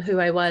became who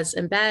I was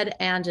in bed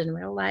and in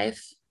real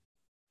life.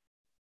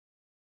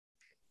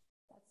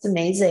 It's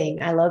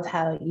amazing. I love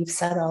how you've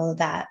said all of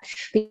that,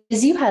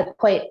 because you had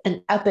quite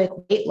an epic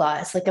weight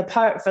loss. Like,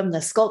 apart from the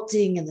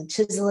sculpting and the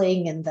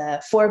chiseling and the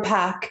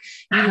 4-pack,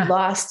 you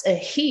lost a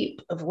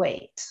heap of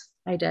weight.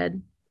 I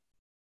did.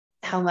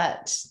 How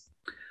much?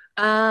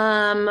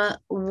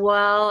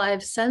 Well,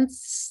 I've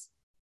since,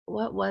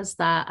 what was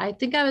that? I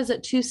think I was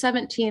at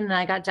 217 and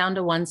I got down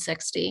to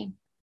 160.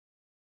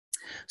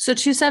 So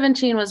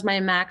 217 was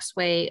my max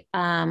weight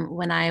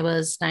when I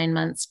was 9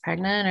 months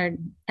pregnant,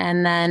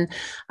 and then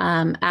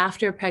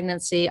after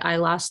pregnancy, I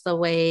lost the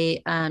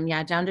weight. Down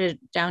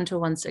to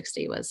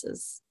 160 was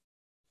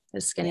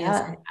as skinny as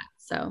I got.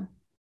 So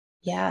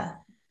yeah,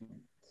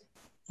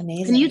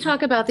 amazing. Can you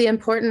talk about the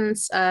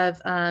importance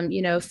of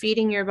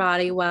feeding your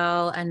body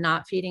well and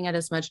not feeding it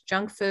as much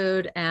junk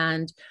food,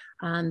 and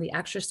the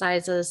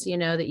exercises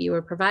that you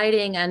were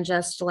providing, and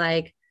just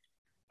like,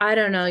 I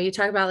don't know, you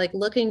talk about like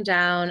looking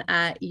down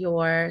at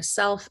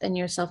yourself and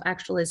your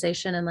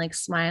self-actualization and like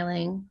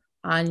smiling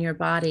on your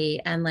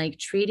body and like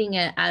treating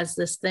it as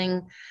this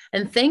thing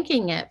and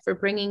thanking it for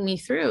bringing me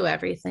through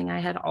everything I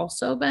had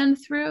also been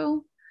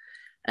through.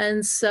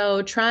 And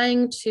so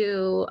trying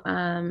to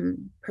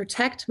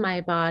protect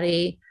my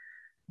body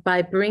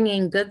by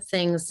bringing good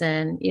things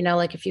in,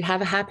 like if you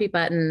have a happy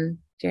button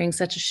during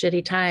such a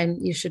shitty time,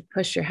 you should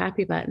push your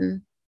happy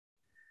button.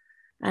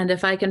 And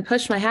if I can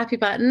push my happy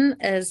button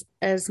as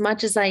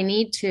much as I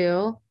need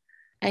to,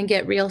 and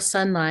get real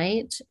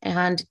sunlight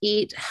and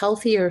eat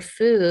healthier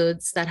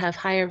foods that have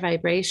higher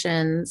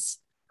vibrations,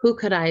 who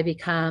could I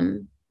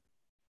become?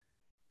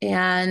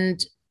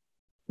 And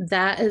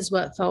that is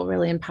what felt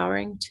really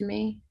empowering to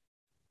me.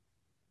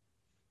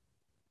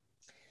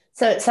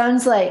 So it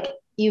sounds like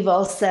you've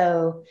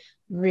also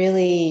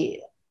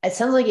really, it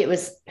sounds like it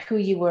was who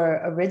you were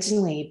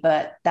originally,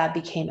 but that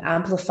became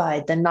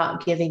amplified, the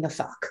not giving a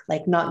fuck,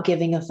 like not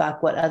giving a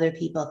fuck what other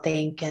people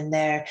think and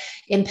their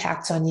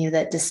impact on you,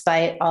 that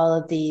despite all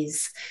of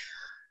these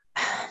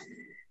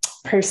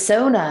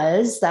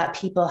personas, that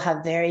people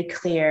have very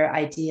clear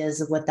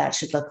ideas of what that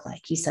should look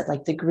like. You said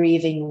like the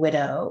grieving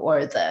widow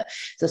or the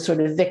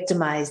sort of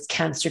victimized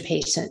cancer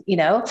patient,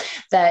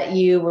 that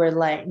you were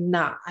like,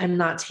 nah, I'm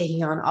not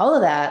taking on all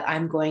of that.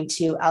 I'm going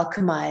to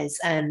alchemize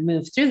and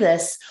move through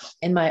this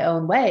in my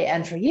own way.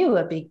 And for you,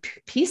 a big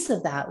piece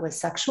of that was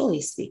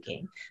sexually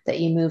speaking, that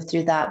you moved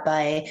through that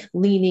by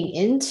leaning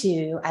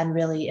into and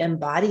really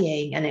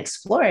embodying and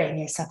exploring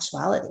your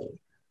sexuality.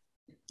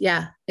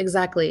 Yeah,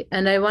 exactly.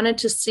 And I wanted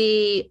to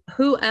see,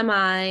 who am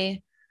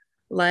I,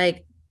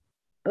 like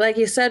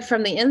you said,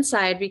 from the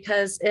inside,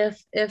 because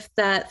if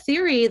that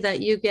theory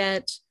that you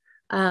get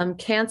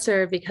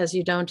cancer because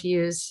you don't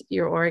use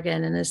your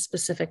organ in a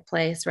specific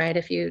place, right?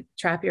 If you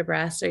trap your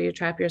breast or you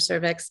trap your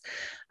cervix,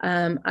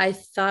 I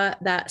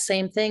thought that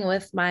same thing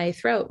with my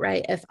throat,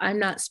 right? If I'm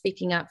not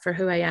speaking up for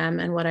who I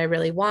am and what I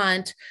really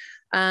want,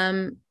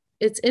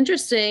 it's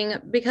interesting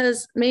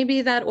because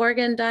maybe that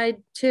organ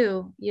died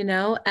too,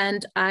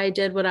 and I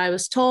did what I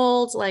was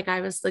told, like I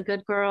was the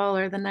good girl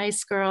or the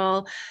nice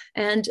girl.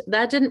 And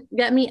that didn't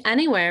get me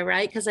anywhere,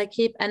 right? Because I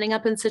keep ending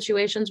up in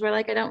situations where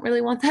like I don't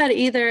really want that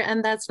either.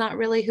 And that's not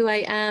really who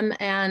I am.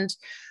 And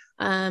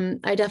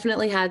I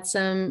definitely had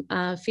some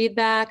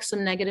feedback,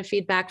 some negative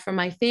feedback from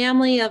my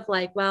family of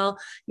like, well,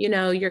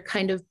 you're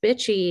kind of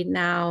bitchy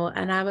now.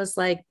 And I was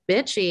like,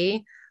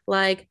 bitchy?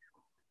 Like,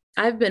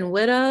 I've been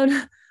widowed.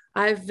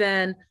 I've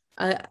been,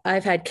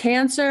 I've had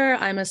cancer.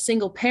 I'm a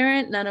single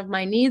parent. None of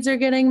my needs are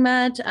getting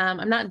met.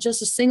 I'm not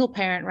just a single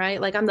parent,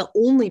 right? Like I'm the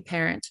only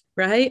parent,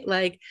 right?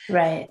 Like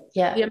Right. the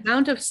Yeah.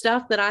 amount of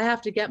stuff that I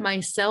have to get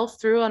myself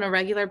through on a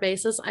regular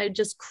basis, I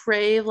just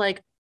crave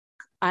like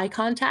eye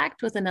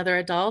contact with another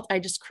adult. I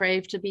just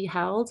crave to be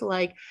held.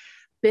 Like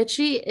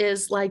bitchy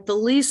is like the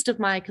least of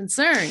my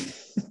concern,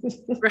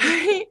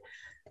 right?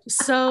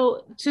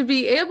 So to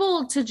be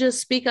able to just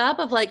speak up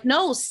of like,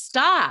 no,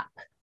 stop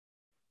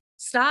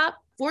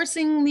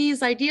forcing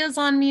these ideas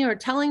on me or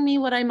telling me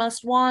what I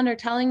must want or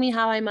telling me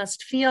how I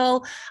must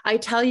feel. I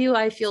tell you,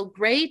 I feel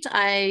great.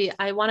 I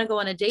want to go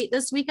on a date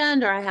this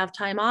weekend, or I have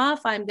time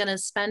off. I'm going to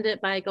spend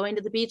it by going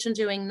to the beach and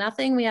doing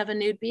nothing. We have a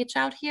nude beach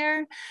out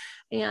here.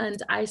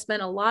 And I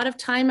spent a lot of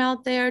time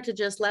out there to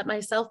just let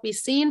myself be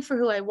seen for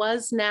who I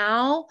was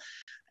now,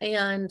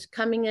 and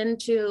coming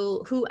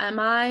into who am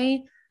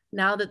I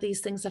now that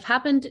these things have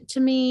happened to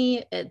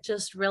me. It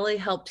just really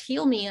helped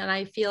heal me. And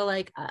I feel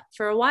like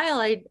for a while,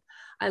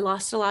 I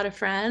lost a lot of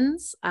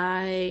friends.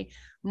 I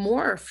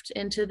morphed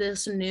into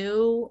this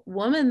new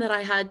woman that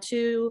I had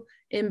to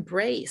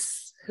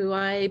embrace who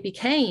I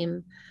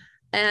became.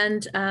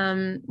 And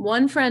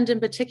one friend in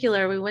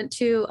particular, we went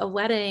to a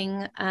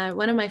wedding.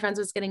 One of my friends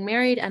was getting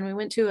married, and we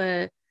went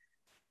to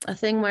a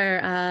thing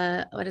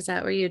where, what is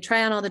that, where you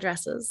try on all the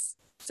dresses,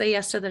 say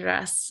yes to the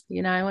dress.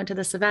 I went to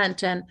this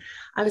event, and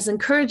I was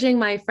encouraging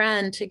my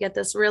friend to get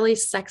this really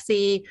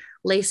sexy,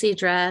 lacy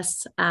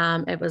dress.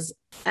 It was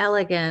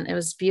elegant. It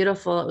was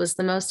beautiful. It was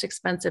the most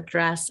expensive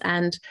dress.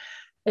 And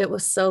it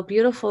was so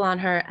beautiful on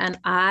her. And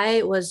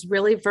I was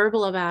really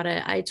verbal about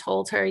it. I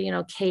told her,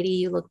 Katie,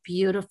 you look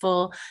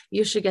beautiful.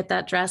 You should get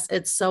that dress.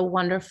 It's so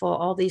wonderful,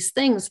 all these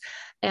things.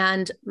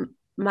 And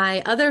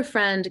my other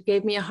friend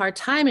gave me a hard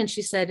time, and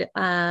she said,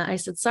 I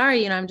said,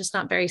 sorry, I'm just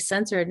not very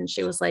censored. And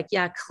she was like,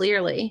 yeah,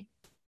 clearly.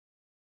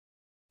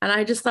 And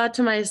I just thought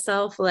to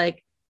myself,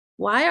 like,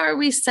 why are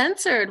we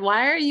censored?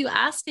 Why are you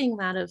asking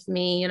that of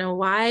me?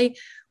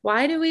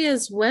 Why do we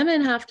as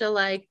women have to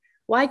like,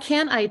 why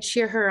can't I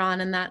cheer her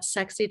on in that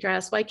sexy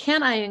dress? Why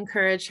can't I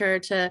encourage her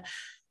to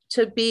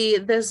be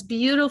this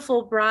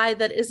beautiful bride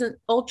that isn't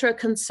ultra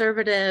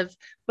conservative,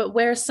 but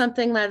wears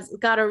something that's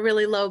got a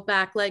really low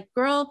back? Like,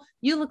 girl,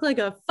 you look like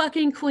a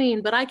fucking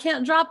queen, but I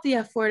can't drop the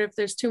F word if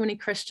there's too many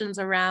Christians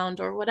around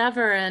or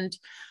whatever. And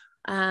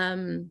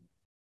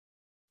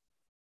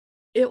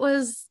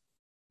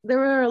there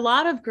were a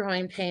lot of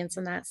growing pains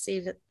in that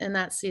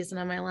season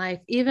of my life,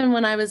 even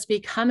when I was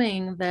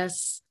becoming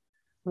this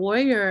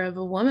warrior of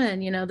a woman,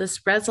 this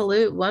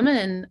resolute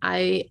woman.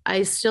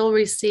 I still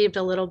received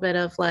a little bit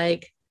of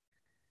like,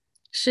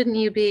 shouldn't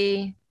you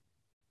be,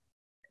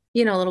 a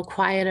little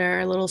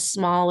quieter, a little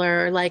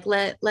smaller, like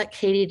let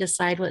Katie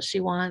decide what she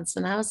wants.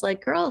 And I was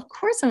like, girl, of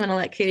course I'm going to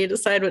let Katie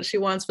decide what she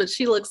wants, but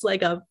she looks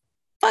like a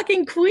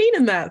fucking queen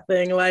in that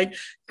thing. Like,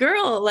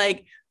 girl,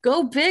 like,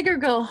 go big or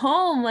go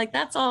home. Like,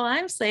 that's all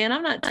I'm saying.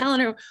 I'm not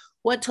telling her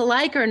what to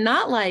like or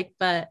not like,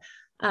 but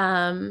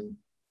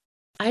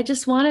I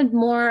just wanted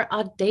more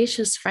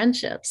audacious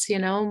friendships,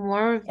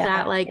 more of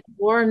that, like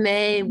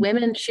gourmet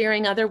women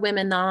cheering other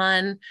women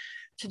on,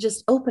 to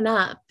just open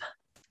up,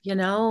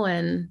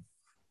 and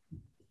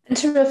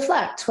to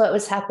reflect what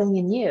was happening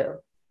in you,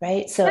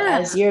 right? So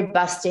as you're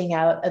busting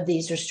out of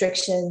these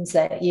restrictions,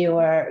 that you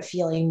are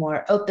feeling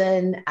more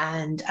open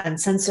and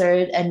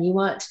uncensored, and you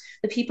want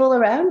the people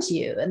around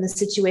you and the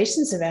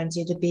situations around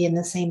you to be in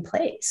the same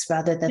place,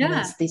 rather than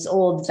these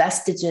old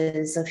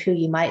vestiges of who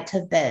you might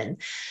have been.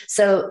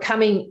 So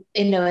coming,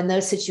 in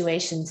those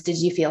situations, did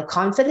you feel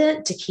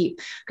confident to keep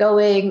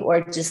going,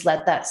 or just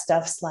let that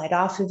stuff slide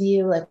off of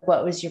you? Like,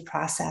 what was your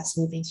process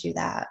moving through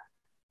that?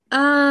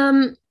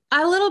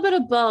 A little bit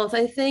of both.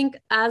 I think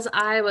as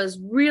I was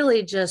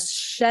really just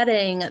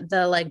shedding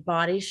the like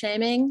body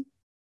shaming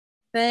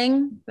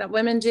thing that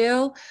women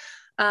do,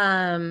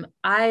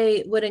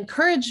 I would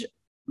encourage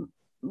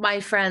my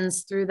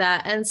friends through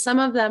that. And some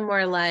of them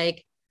were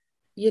like,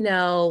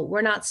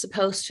 we're not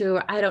supposed to,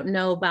 or I don't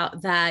know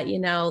about that,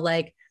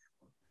 like,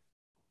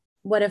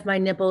 what if my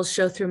nipples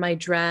show through my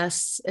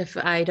dress if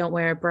I don't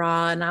wear a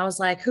bra? And I was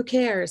like, who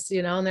cares?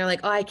 And they're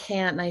like, oh, I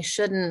can't and I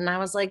shouldn't. And I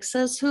was like,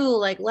 says who?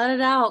 Like, let it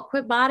out.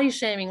 Quit body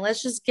shaming.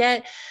 Let's just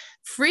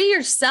free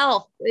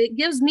yourself. It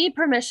gives me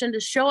permission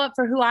to show up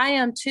for who I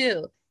am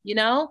too,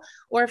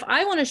 or if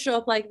I want to show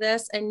up like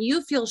this and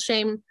you feel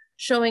shame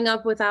showing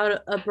up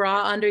without a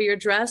bra under your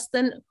dress,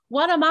 then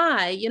what am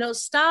I?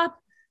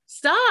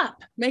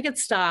 Stop, make it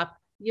stop,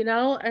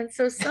 And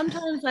so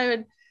sometimes I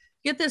would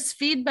get this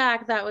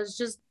feedback that was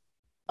just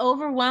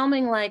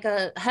overwhelming, like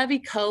a heavy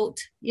coat,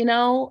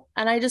 and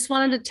I just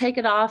wanted to take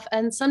it off.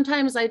 And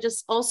sometimes I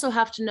just also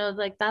have to know,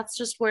 like, that's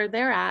just where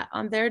they're at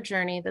on their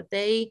journey, that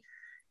they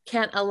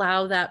can't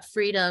allow that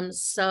freedom.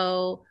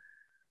 So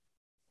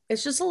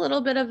it's just a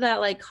little bit of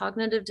that like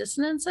cognitive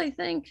dissonance, I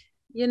think,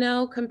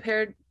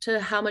 compared to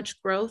how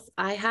much growth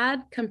I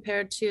had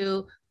compared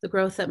to the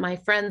growth that my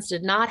friends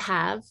did not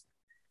have.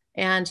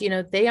 And,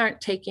 they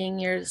aren't taking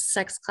your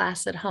sex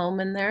class at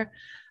home in their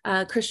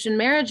Christian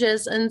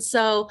marriages. And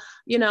so,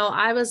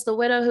 I was the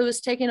widow who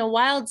was taking a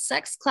wild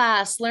sex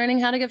class, learning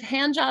how to give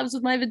hand jobs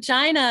with my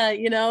vagina,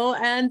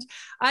 and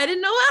I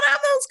didn't know how to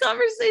have those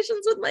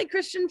conversations with my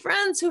Christian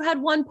friends who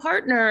had one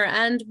partner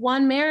and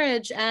one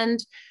marriage.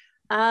 And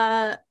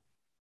I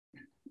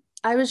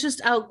was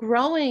just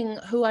outgrowing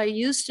who I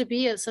used to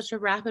be at such a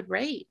rapid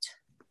rate.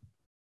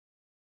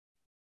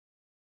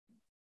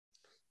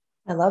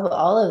 I love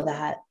all of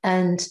that.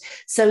 And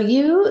so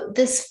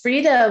this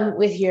freedom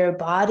with your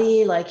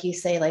body, like you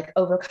say, like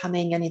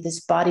overcoming any of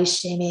this body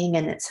shaming.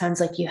 And it sounds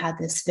like you had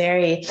this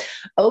very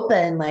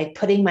open, like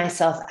putting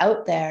myself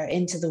out there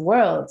into the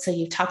world. So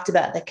you talked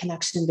about the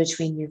connection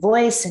between your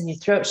voice and your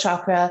throat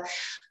chakra,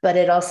 but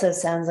it also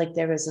sounds like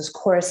there was this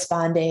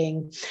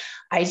corresponding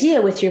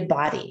idea with your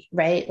body,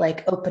 right?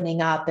 Like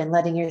opening up and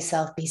letting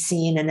yourself be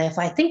seen. And if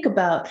I think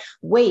about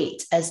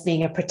weight as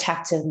being a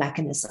protective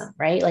mechanism,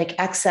 right? Like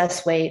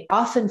excess weight,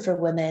 often for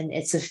women,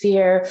 it's a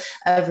fear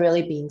of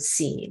really being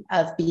seen,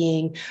 of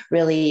being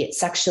really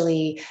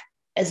sexually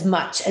as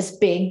much as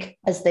big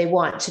as they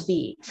want to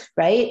be,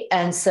 right?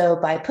 And so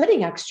by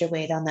putting extra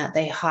weight on that,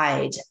 they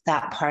hide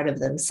that part of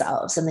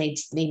themselves, and they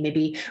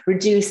maybe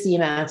reduce the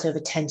amount of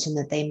attention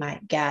that they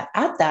might get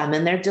at them.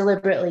 And they're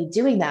deliberately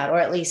doing that, or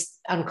at least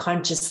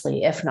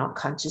unconsciously, if not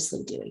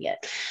consciously doing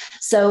it.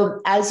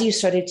 So as you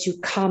started to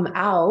come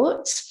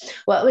out,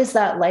 what was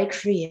that like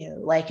for you?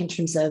 Like in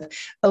terms of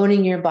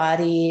owning your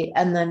body,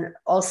 and then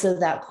also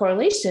that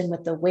correlation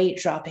with the weight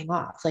dropping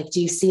off? Like, do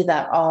you see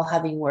that all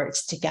having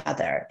worked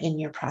together in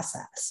your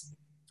process?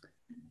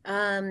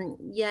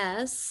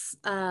 Yes.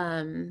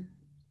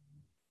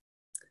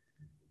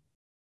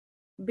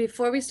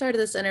 Before we started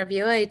this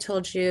interview, I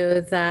told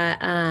you that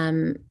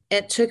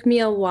it took me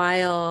a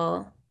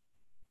while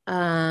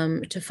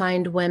to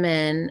find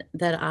women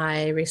that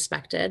I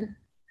respected.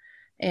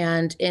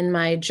 And in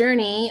my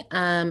journey,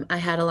 I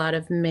had a lot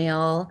of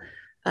male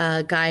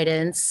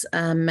guidance,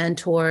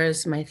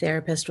 mentors. My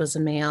therapist was a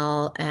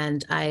male,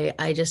 and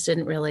I just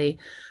didn't really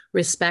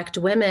respect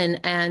women.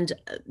 And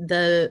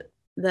the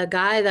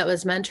guy that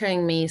was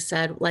mentoring me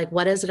said, like,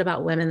 what is it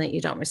about women that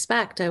you don't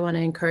respect? I want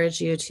to encourage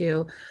you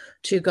to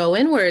go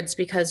inwards,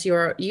 because you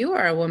are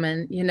a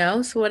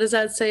woman, so what does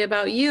that say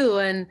about you?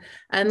 And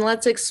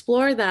let's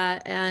explore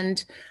that.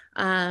 And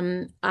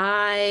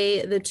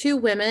the two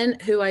women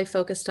who I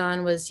focused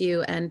on was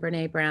you and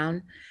Brene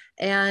Brown.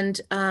 And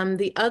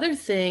the other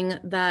thing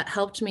that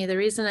helped me, the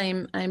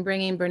reason I'm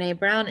bringing Brene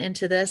Brown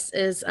into this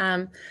is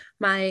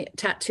my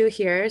tattoo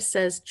here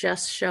says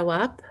 "Just Show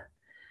Up."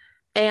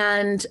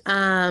 And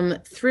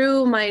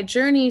through my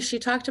journey, she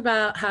talked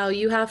about how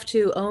you have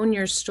to own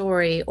your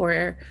story,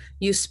 or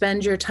you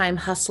spend your time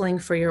hustling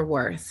for your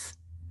worth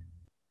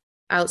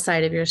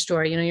outside of your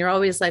story. You're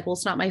always like, well,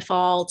 it's not my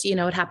fault.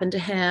 It happened to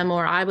him,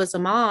 or I was a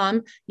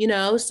mom,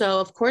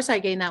 so of course I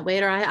gained that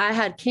weight, or I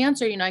had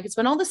cancer. I could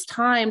spend all this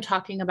time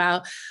talking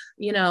about,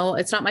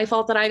 it's not my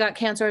fault that I got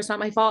cancer. It's not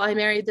my fault I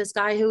married this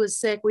guy who was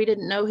sick. We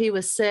didn't know he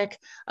was sick,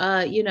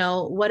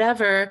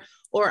 whatever.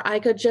 Or I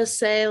could just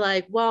say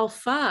like, well,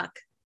 fuck,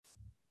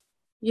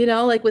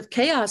 like with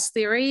chaos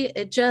theory,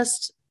 it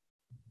just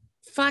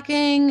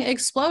fucking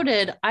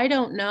exploded. I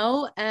don't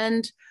know.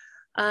 And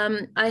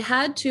I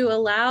had to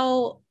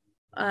allow,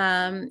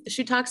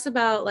 she talks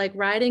about like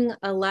writing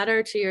a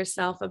letter to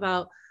yourself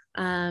about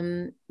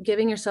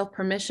giving yourself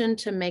permission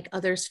to make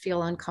others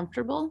feel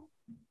uncomfortable.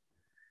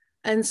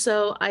 And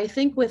so I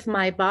think with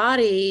my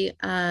body,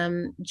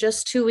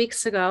 just 2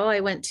 weeks ago, I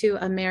went to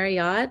a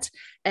Marriott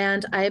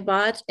and I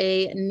bought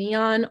a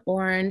neon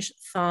orange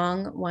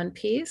thong one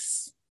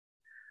piece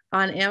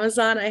on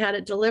Amazon. I had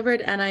it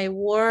delivered and I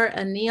wore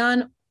a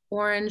neon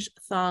orange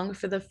thong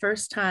for the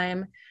first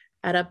time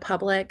at a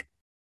public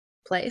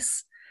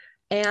place.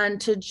 And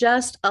to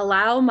just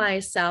allow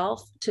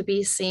myself to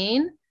be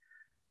seen,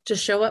 to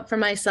show up for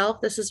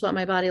myself. This is what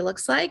my body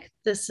looks like.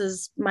 This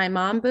is my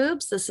mom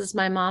boobs. This is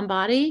my mom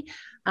body.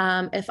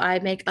 If I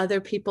make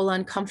other people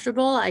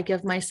uncomfortable, I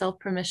give myself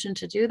permission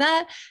to do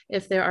that.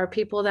 If there are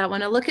people that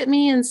want to look at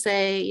me and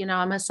say,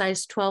 I'm a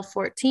size 12,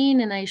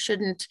 14, and I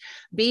shouldn't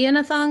be in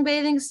a thong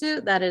bathing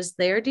suit, that is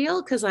their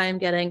deal, because I am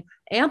getting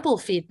ample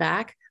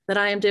feedback that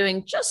I am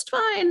doing just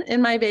fine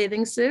in my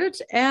bathing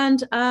suit.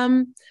 And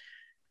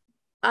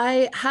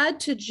I had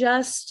to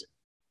just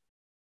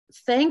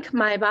thank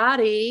my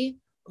body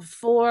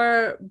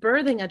for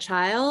birthing a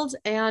child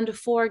and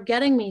for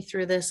getting me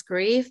through this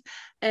grief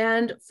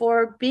and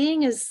for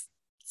being as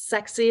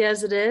sexy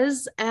as it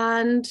is,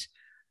 and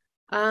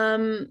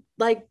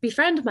like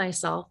befriend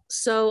myself.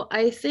 So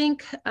I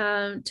think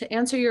to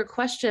answer your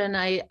question,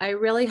 I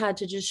really had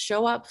to just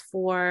show up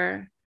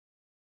for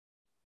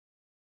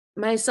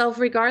myself,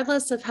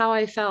 regardless of how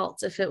I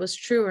felt, if it was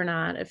true or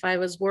not, if I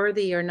was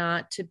worthy or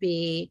not to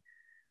be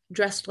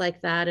dressed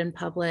like that in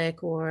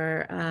public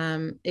or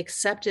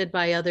accepted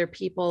by other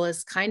people,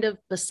 is kind of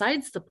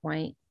besides the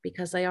point,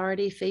 because I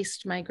already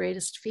faced my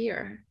greatest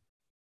fear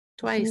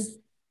twice.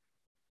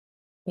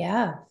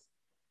 Yeah.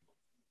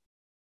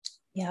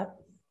 Yep.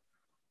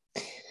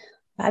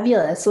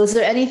 Fabulous. Was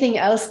there anything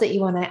else that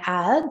you want to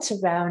add to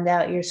round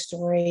out your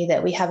story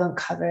that we haven't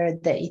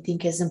covered that you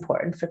think is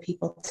important for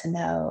people to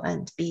know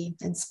and be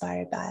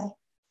inspired by?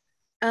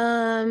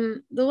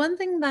 The one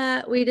thing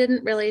that we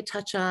didn't really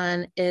touch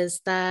on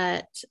is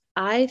that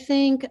I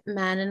think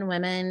men and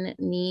women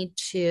need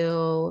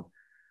to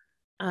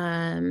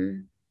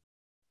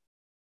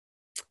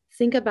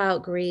think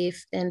about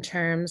grief in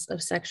terms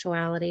of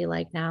sexuality,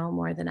 like now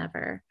more than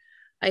ever.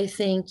 I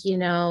think, you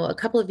know, a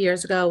couple of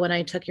years ago when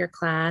I took your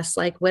class,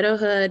 like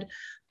widowhood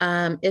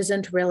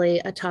isn't really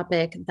a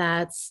topic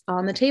that's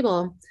on the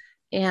table.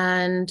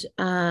 And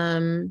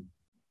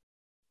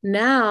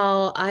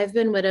now I've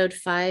been widowed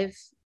 5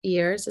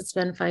 years. It's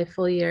been 5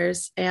 full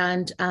years.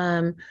 And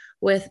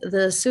with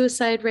the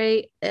suicide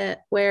rate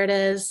where it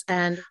is,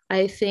 and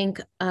I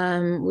think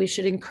we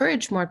should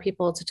encourage more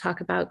people to talk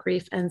about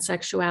grief and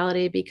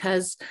sexuality,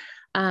 because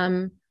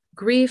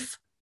grief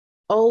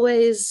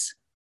always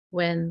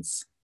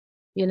wins.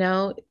 You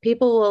know,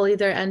 people will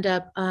either end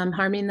up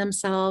harming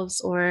themselves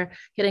or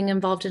getting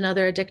involved in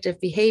other addictive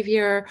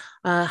behavior,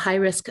 high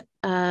risk,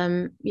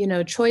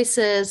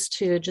 choices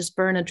to just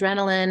burn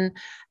adrenaline.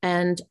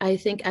 And I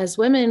think as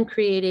women,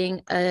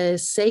 creating a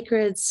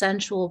sacred,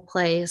 sensual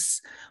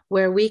place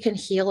where we can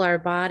heal our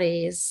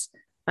bodies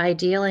by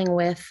dealing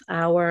with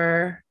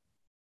our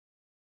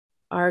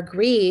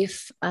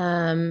grief,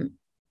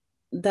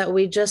 that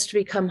we just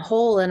become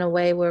whole in a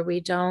way where we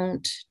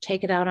don't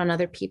take it out on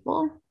other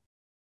people.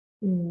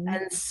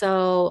 And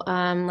so,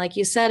 like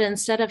you said,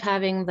 instead of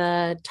having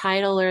the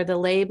title or the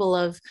label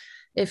of,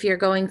 if you're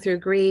going through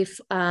grief,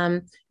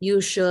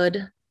 you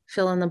should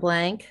fill in the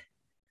blank,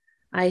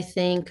 I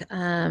think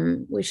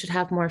we should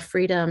have more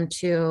freedom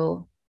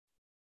to,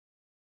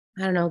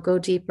 I don't know, go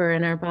deeper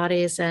in our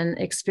bodies and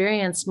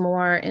experience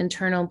more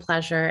internal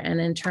pleasure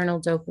and internal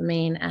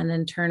dopamine and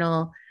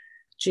internal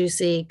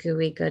juicy,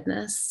 gooey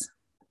goodness.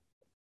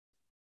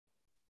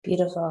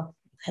 Beautiful.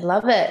 I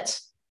love it.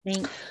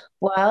 Thanks.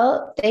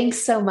 Well, thanks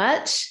so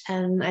much.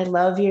 And I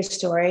love your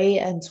story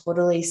and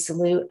totally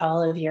salute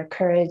all of your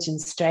courage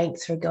and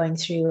strength for going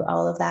through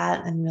all of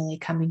that and really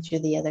coming through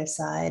the other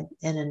side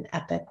in an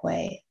epic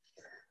way.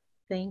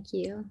 Thank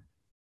you.